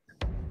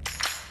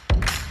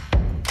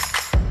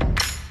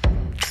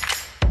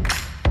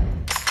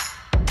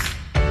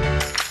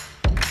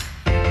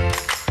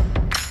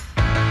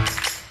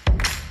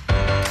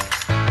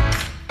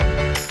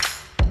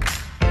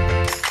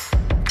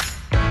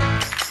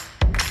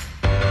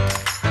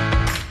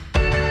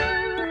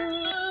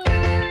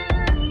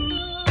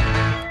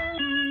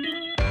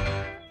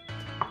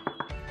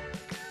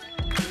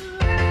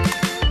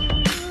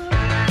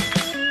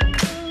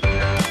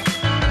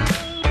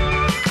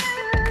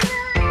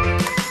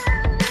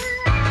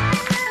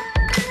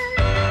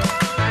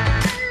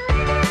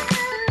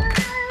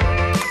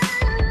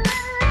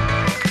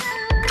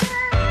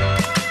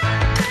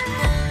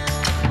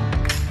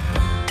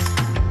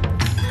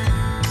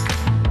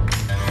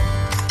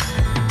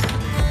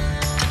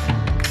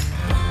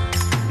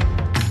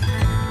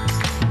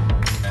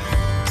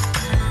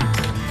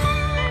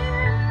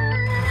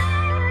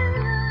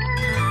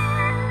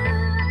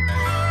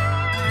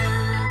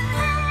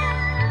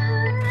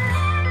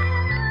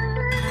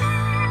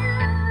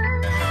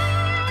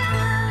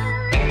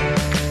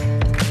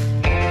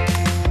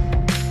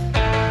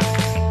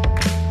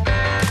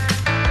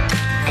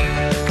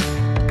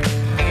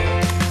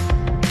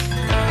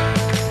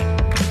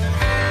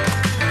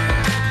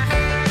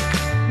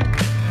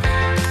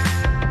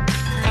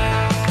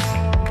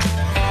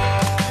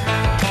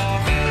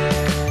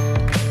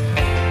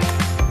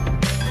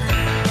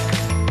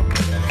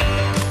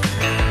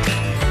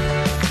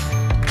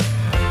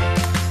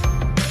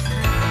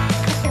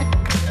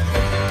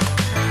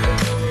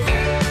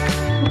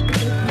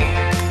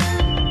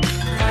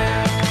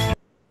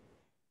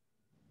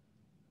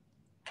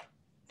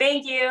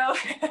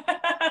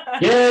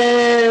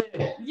 Yay!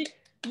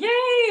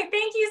 Yay!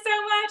 Thank you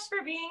so much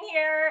for being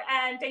here.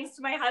 And thanks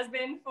to my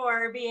husband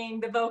for being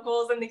the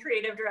vocals and the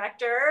creative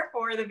director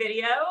for the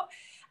video.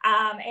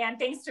 And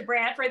thanks to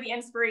Brant for the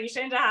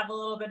inspiration to have a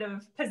little bit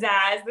of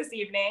pizzazz this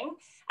evening.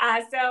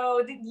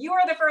 So you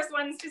are the first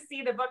ones to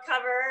see the book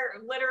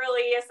cover,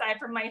 literally, aside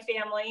from my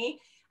family.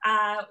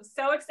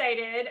 So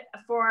excited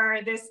for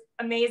this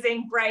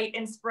amazing, bright,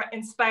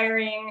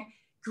 inspiring,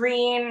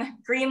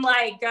 green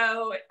light,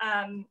 go,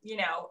 you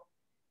know,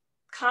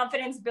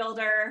 confidence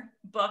builder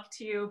book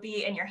to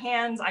be in your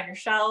hands, on your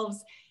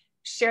shelves.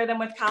 Share them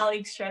with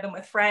colleagues, share them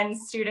with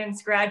friends,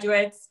 students,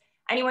 graduates,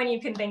 anyone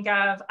you can think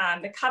of.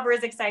 The cover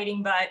is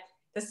exciting, but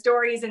the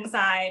stories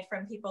inside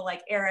from people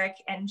like Eric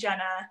and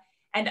Jenna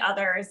and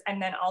others, and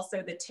then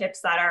also the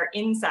tips that are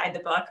inside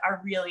the book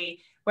are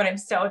really what I'm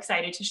so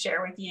excited to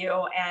share with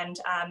you. And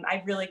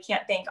I really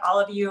can't thank all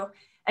of you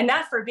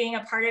enough for being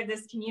a part of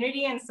this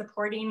community and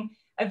supporting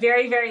a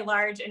very, very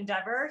large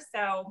endeavor.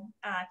 So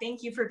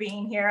thank you for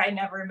being here. I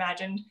never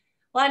imagined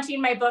launching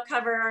my book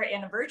cover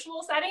in a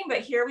virtual setting, but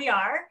here we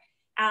are.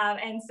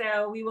 And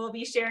so we will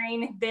be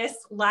sharing this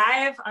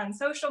live on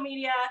social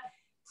media.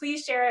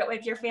 Please share it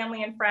with your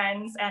family and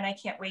friends. And I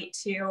can't wait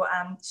to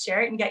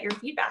share it and get your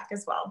feedback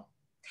as well.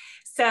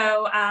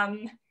 So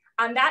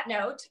on that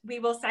note, we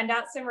will send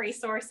out some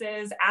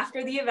resources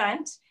after the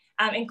event,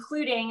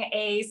 including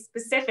a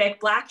specific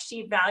Black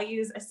Sheep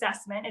Values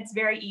assessment. It's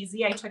very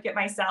easy. I took it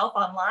myself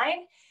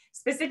online,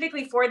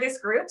 specifically for this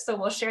group. So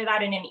we'll share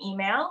that in an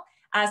email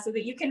so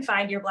that you can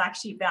find your Black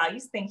Sheep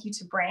Values. Thank you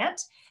to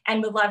Brant.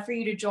 And would love for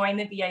you to join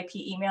the VIP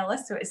email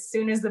list. So as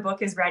soon as the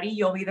book is ready,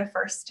 you'll be the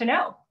first to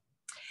know.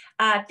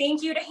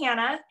 Thank you to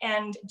Hannah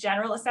and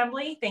General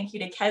Assembly. Thank you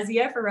to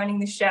Kezia for running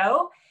the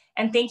show.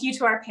 And thank you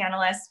to our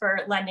panelists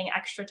for lending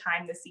extra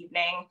time this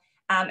evening.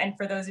 And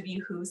for those of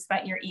you who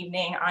spent your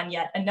evening on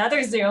yet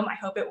another Zoom, I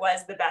hope it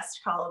was the best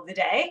call of the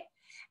day.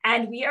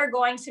 And we are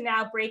going to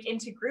now break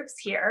into groups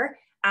here.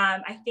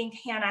 I think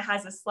Hannah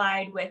has a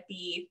slide with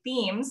the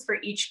themes for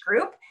each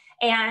group.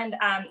 And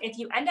if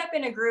you end up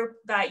in a group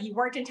that you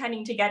weren't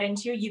intending to get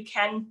into, you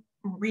can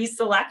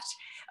reselect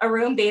a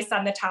room based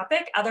on the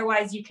topic.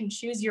 Otherwise, you can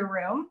choose your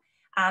room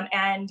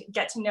and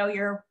get to know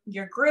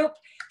your group,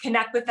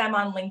 connect with them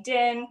on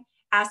LinkedIn,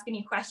 ask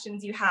any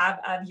questions you have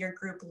of your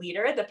group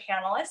leader, the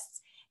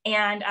panelists,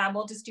 and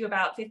we'll just do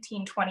about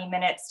 15, 20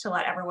 minutes to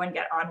let everyone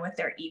get on with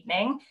their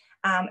evening.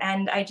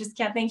 And I just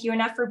can't thank you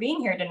enough for being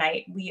here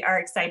tonight. We are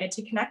excited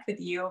to connect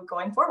with you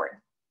going forward.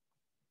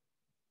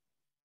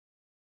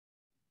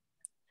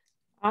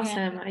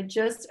 Awesome. I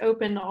just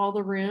opened all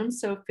the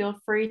rooms, so feel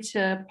free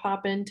to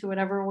pop into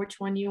which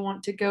one you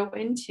want to go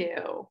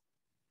into.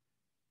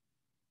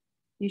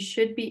 You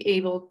should be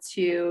able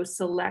to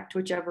select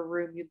whichever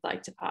room you'd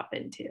like to pop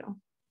into.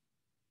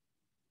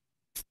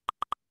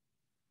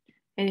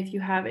 And if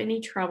you have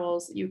any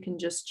troubles, you can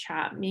just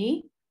chat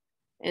me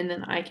and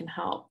then I can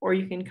help, or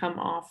you can come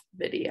off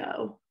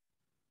video.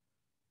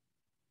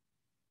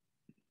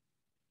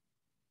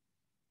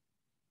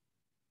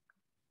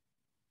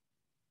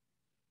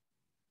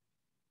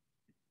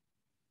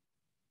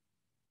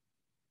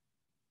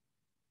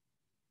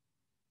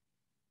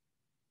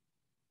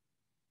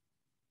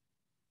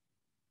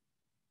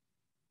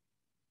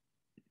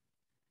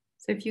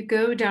 So if you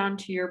go down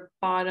to your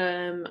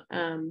bottom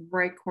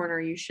right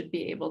corner, you should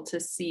be able to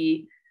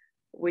see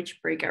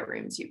which breakout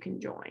rooms you can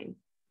join.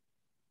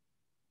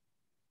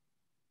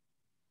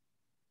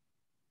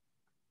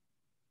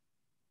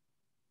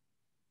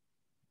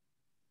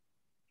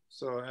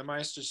 So am I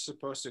just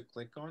supposed to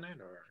click on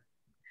it or?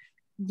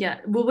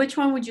 Yeah, well, which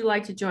one would you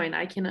like to join?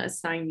 I can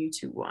assign you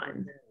to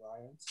one. Okay,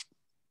 Ryan's.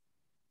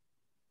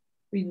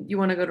 You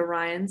want to go to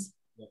Ryan's?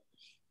 Yep.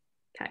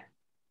 Okay.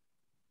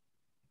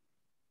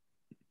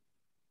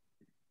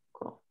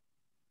 Cool.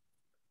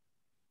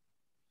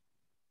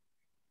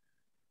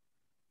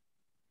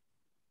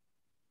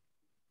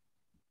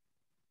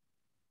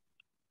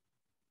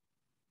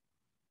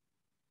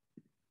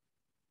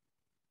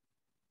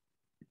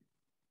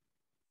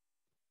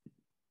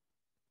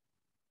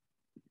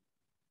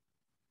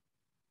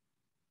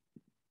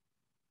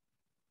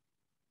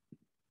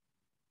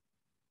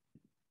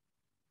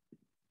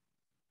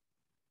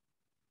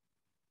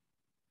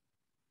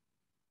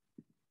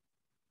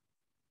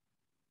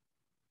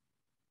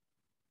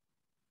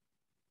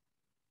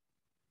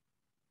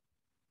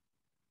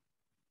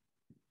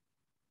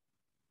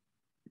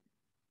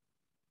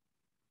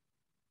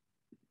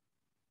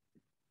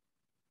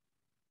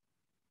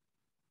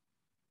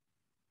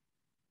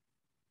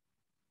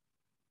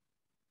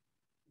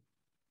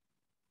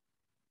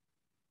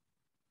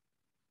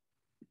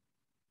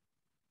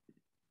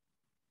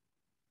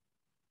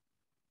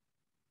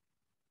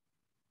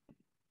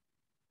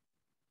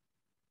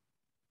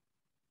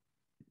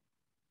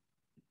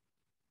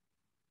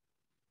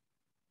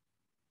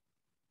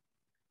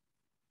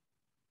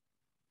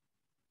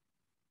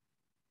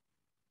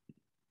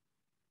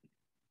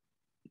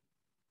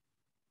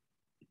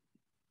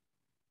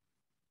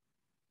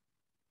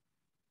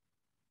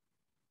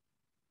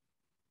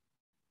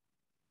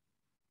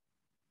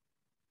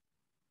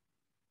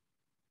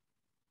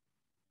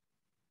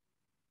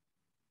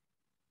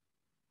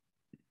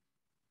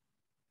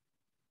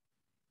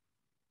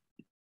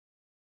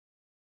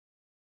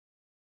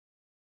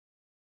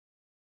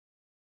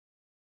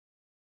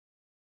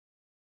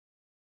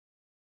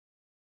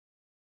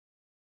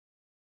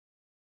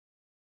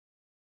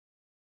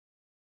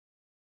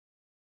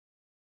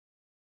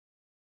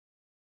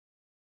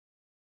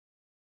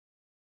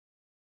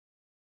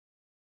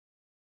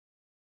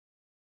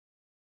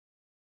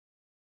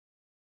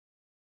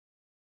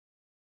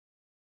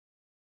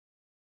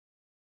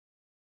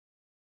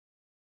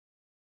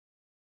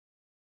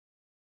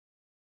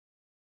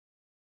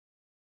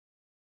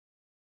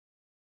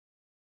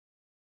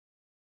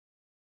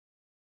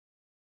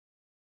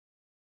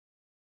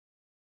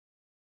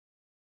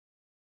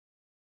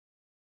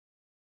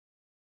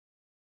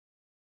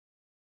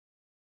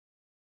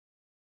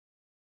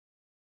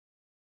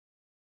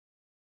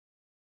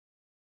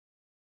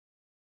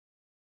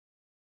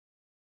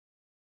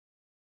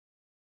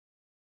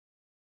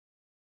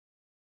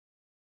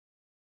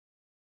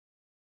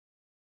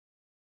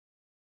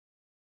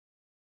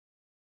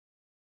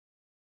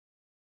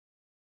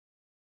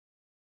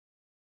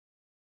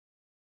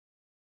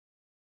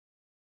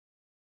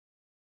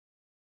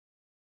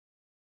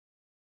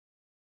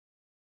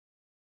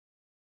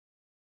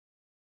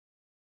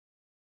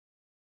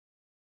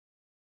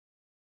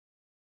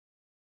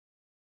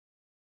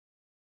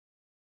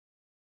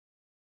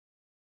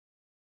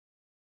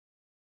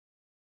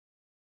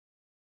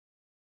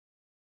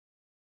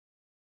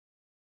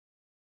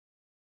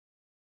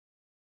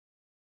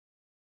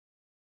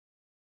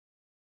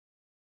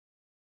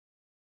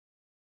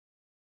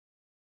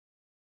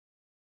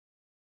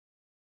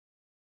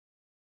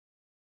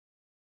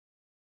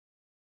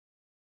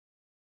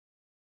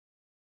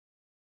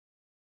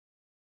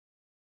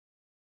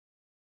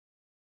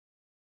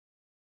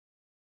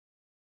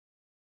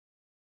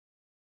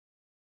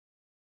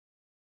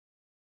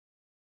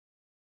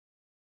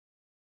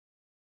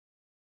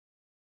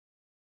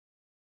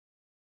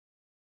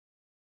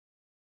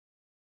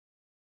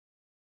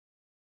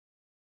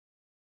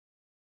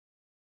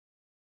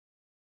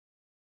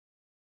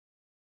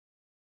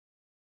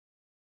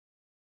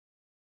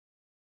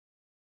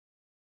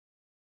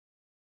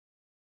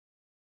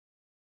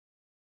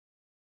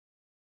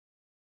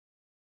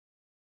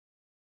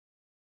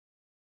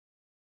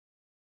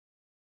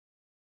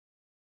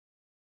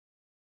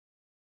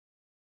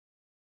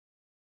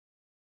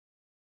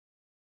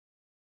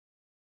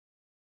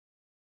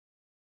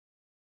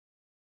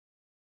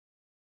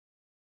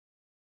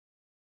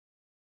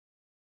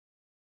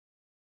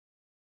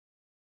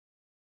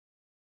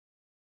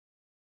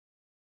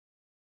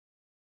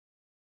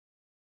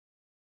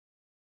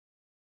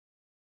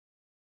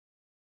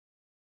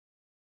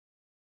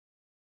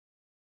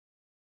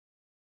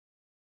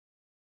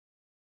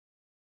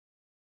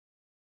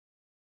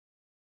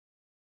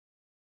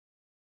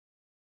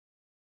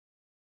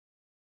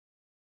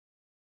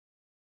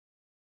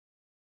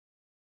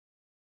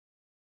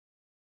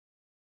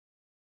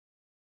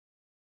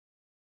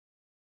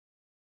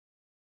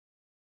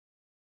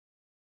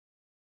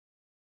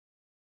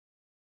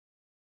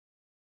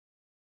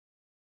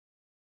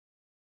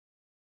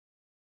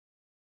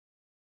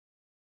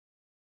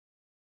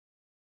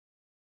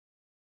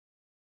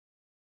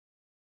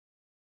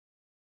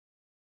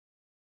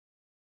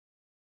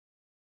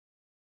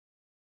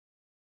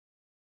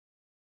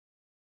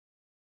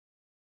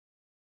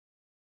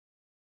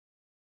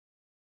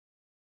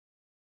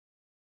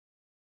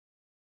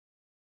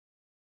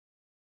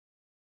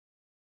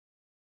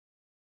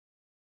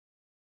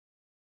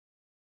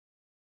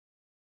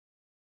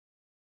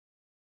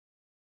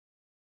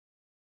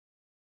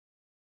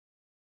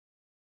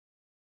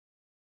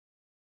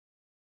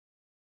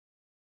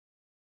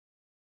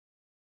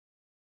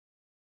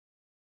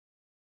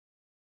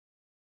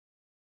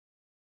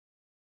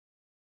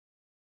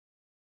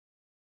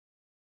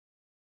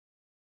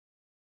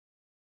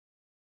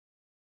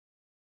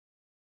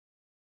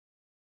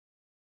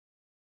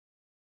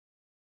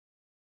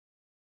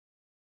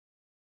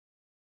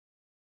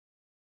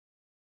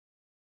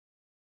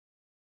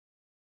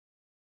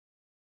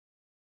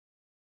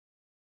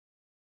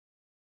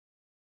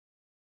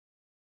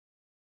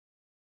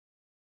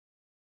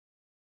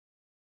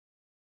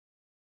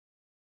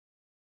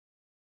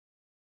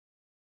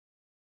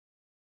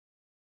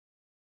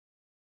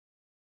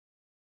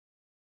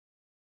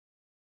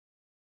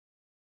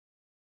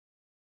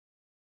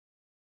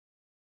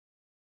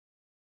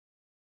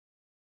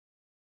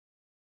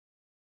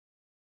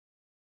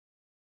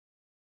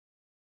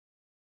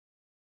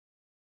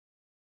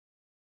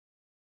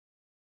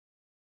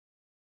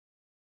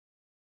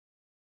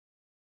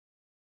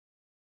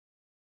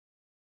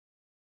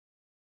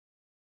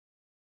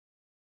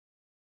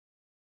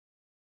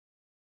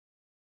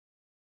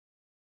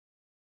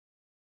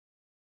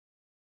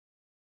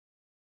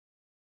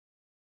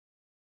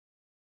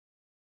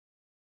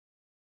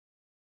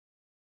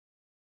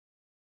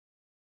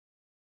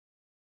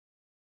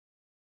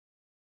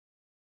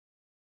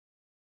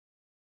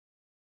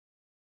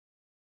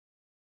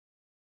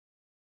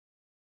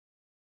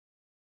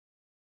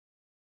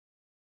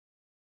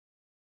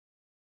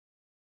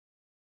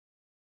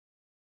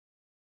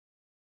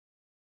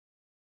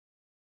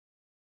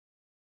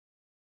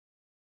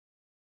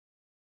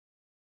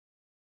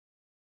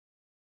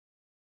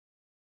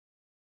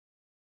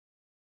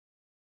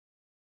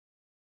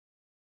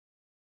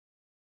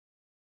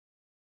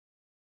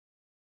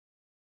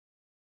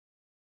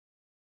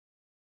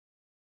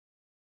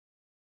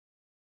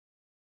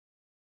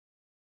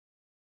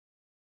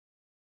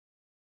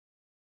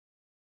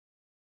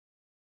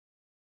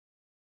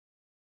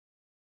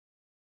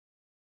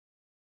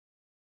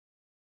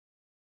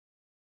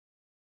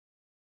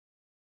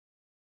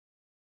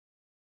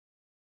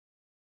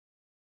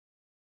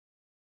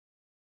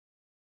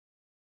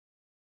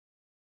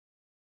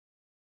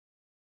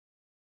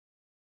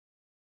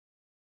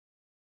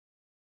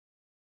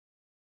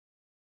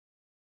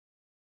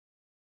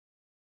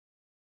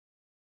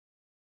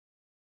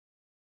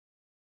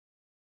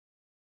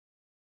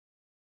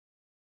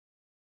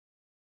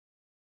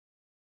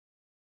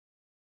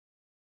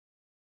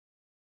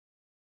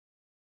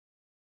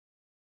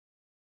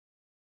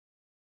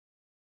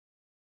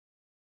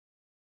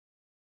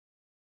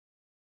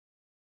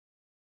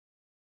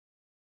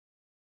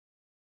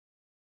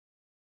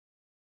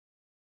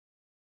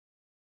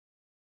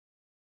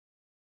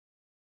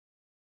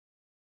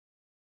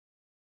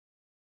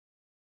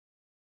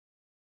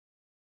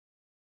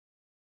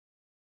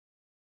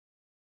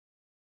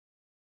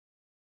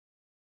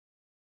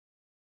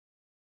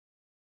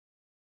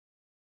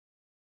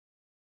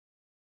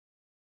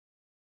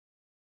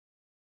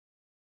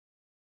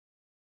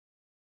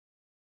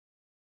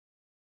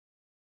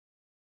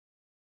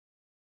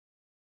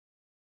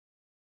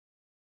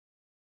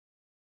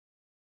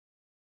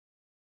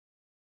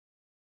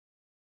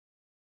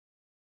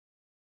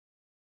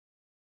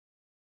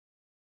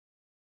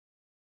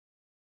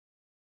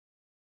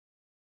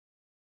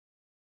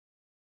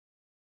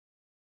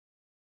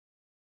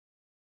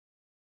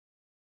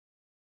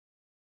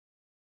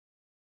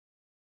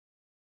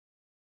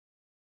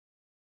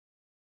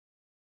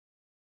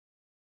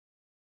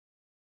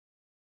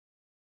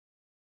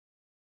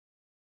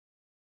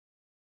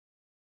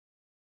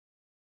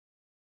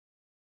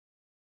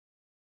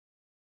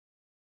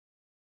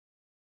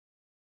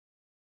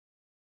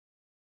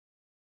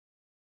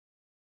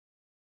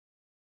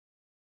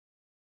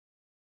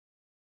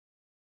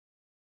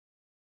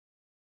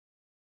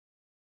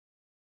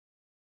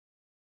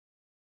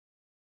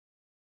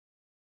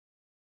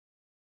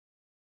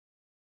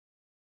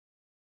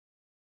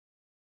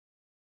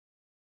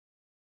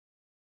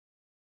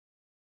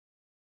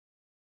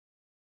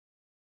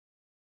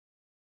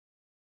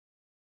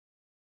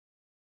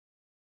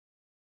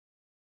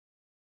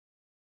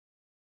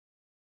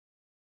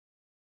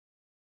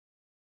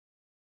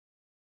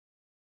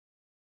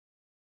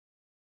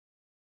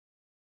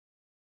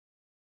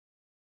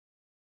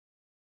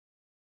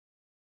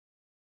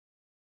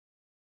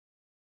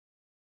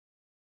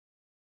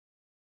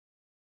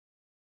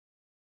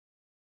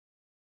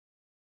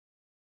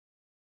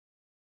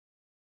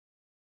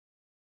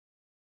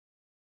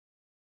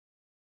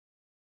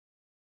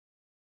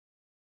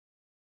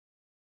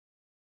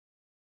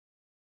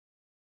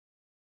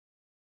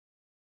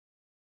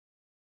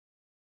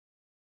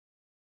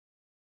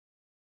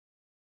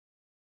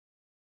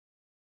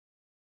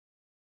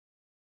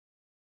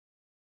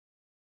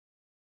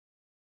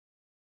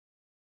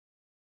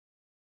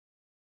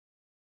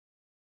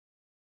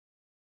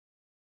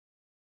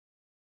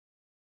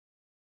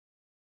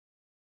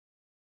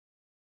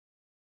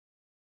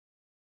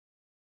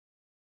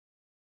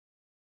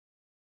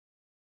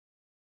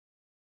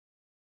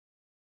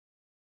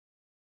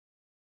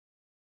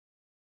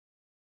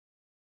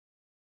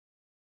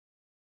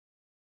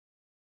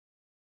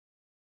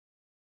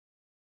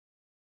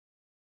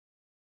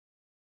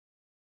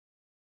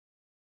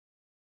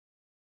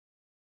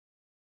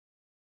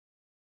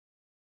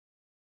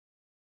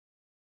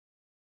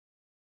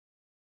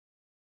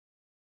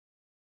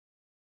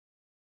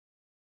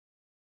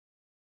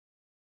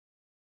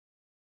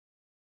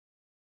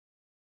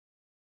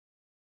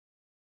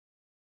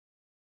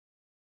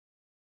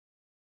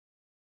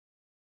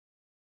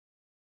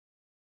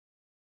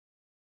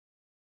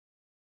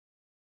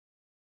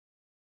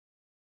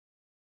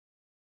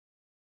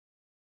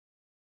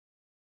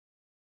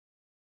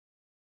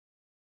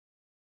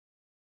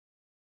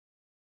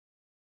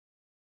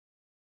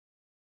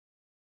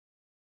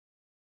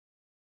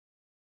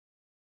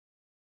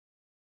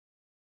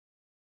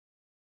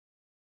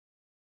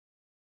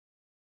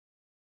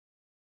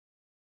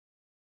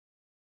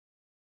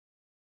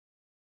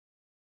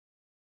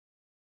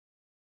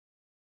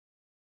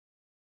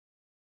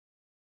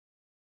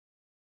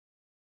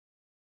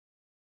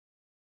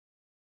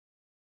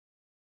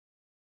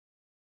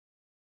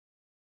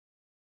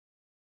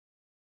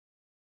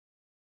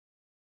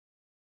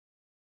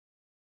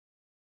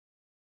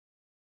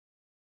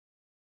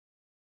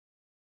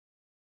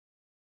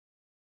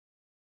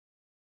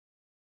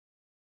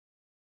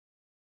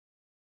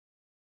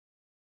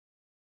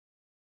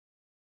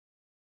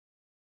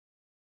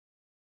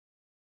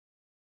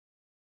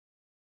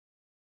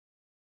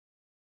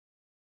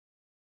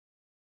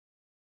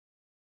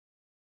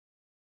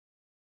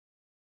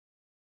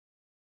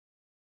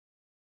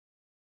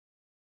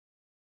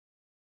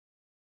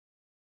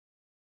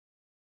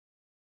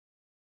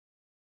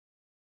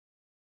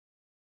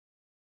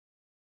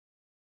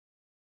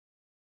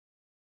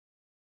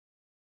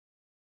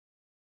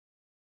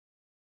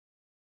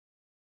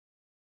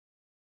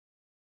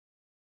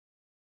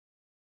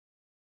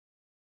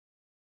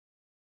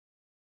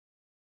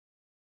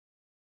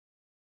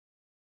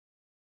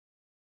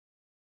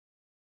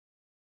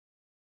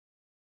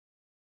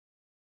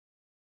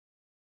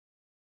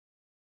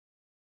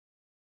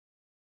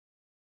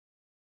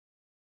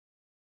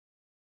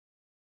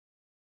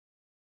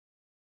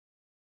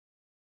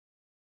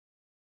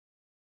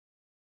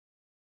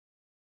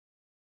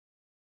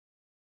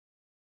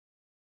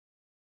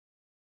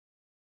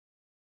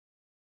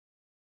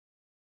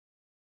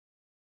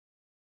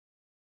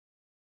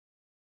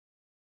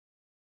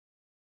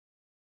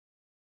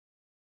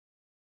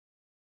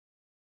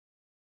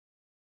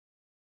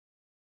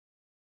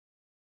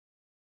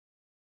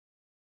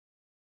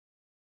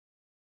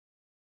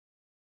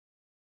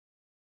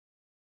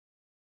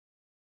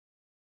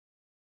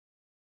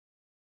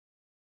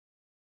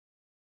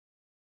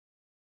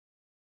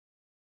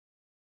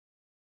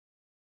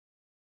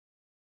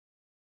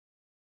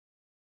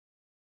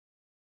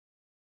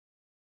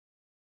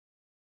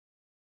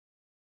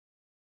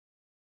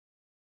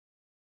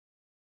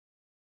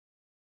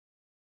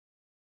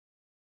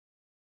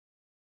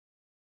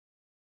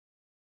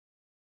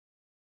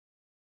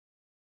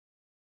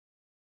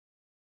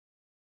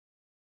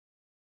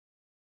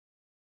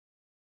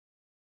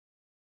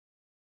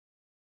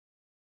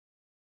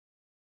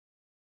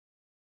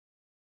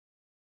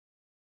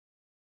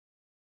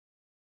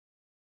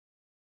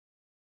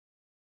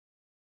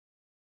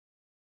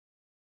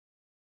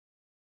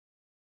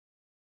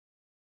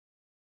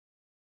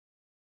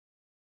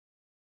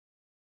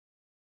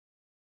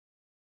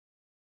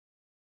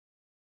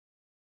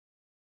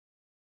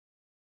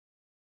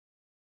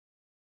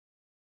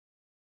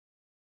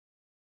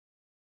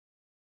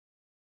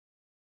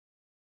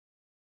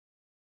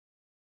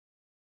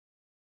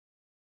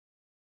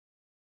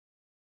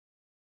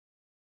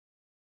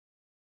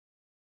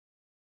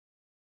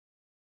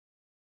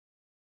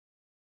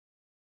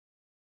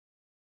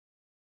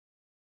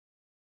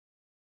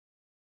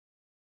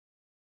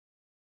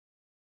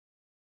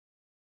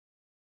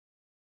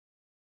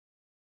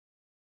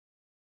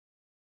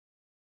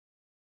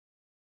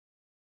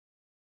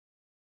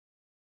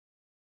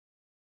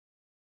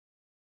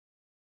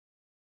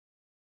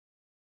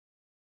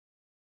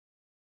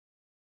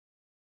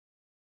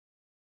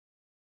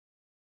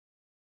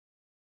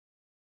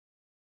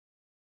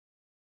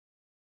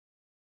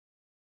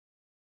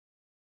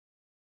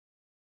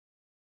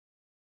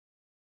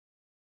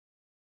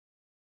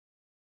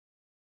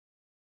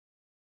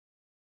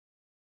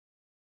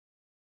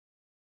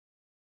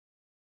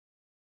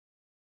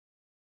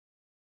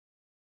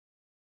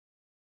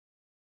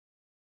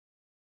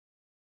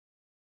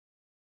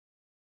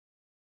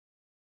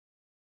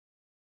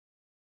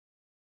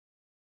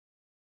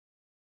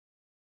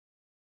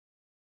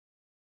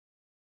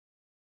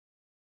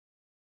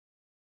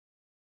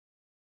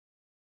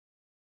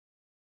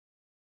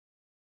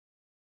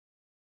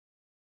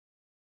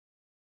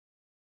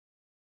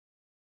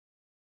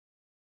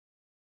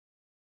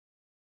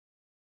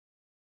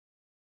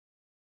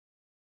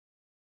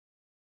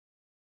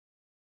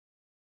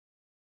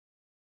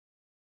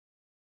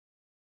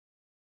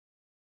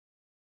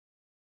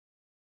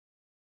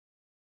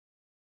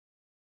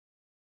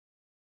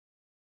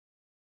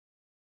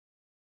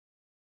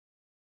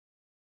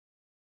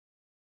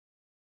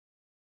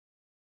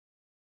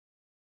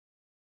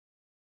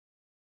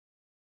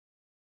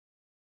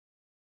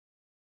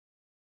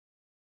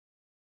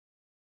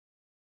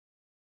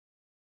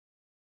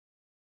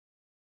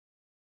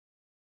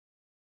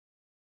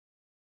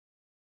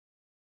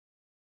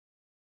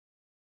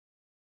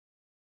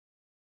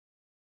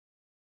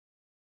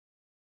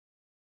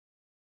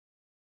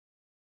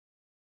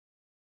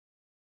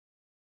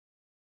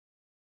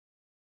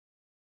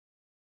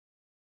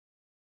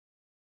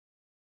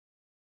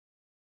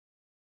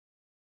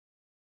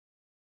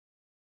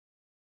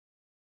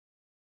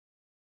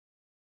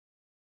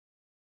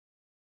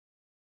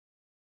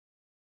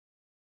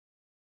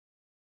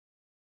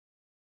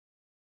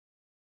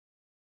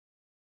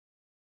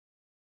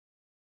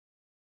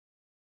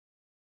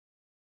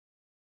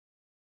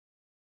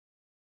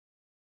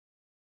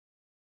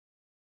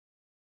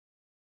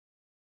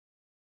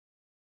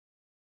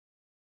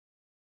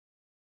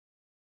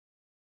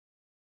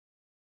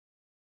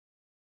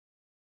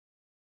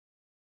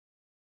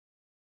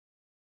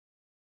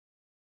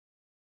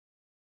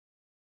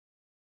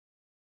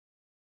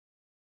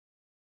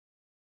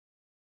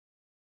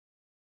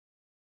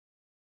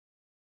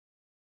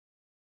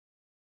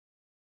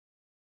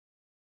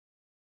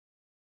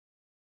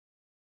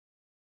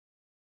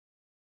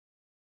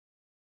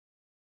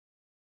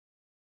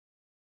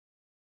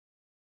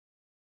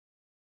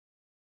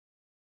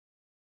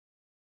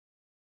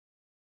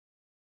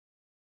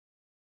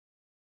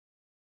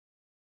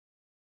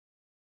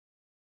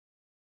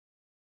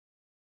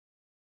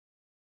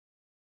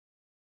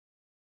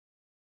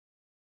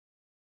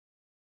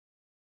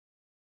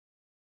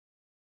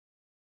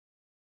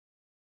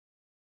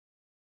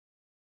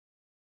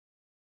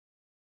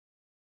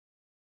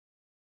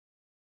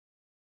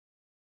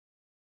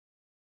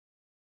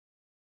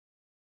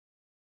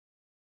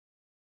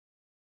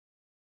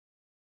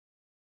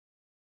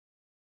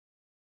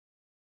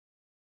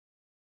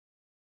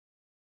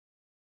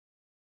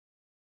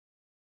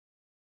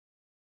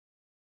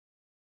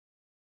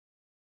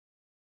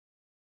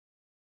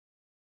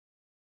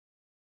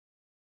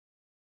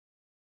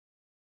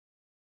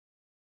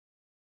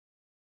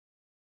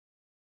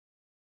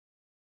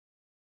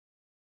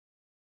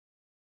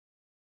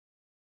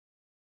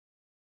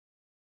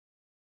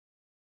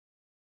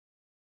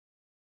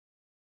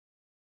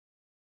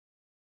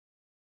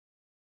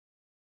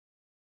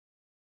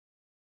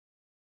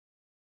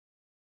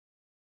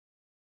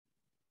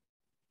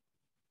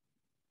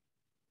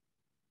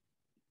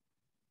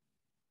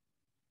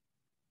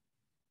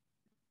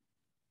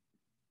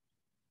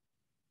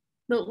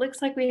 it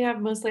looks like we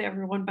have mostly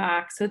everyone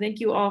back. So thank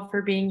you all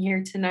for being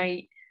here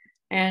tonight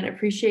and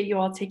appreciate you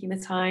all taking the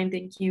time.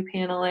 Thank you,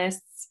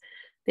 panelists.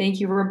 Thank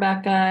you,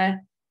 Rebecca.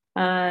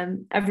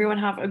 Everyone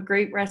have a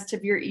great rest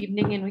of your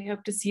evening, and we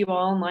hope to see you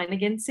all online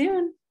again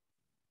soon.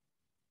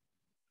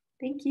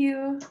 Thank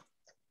you.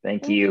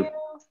 Thank you.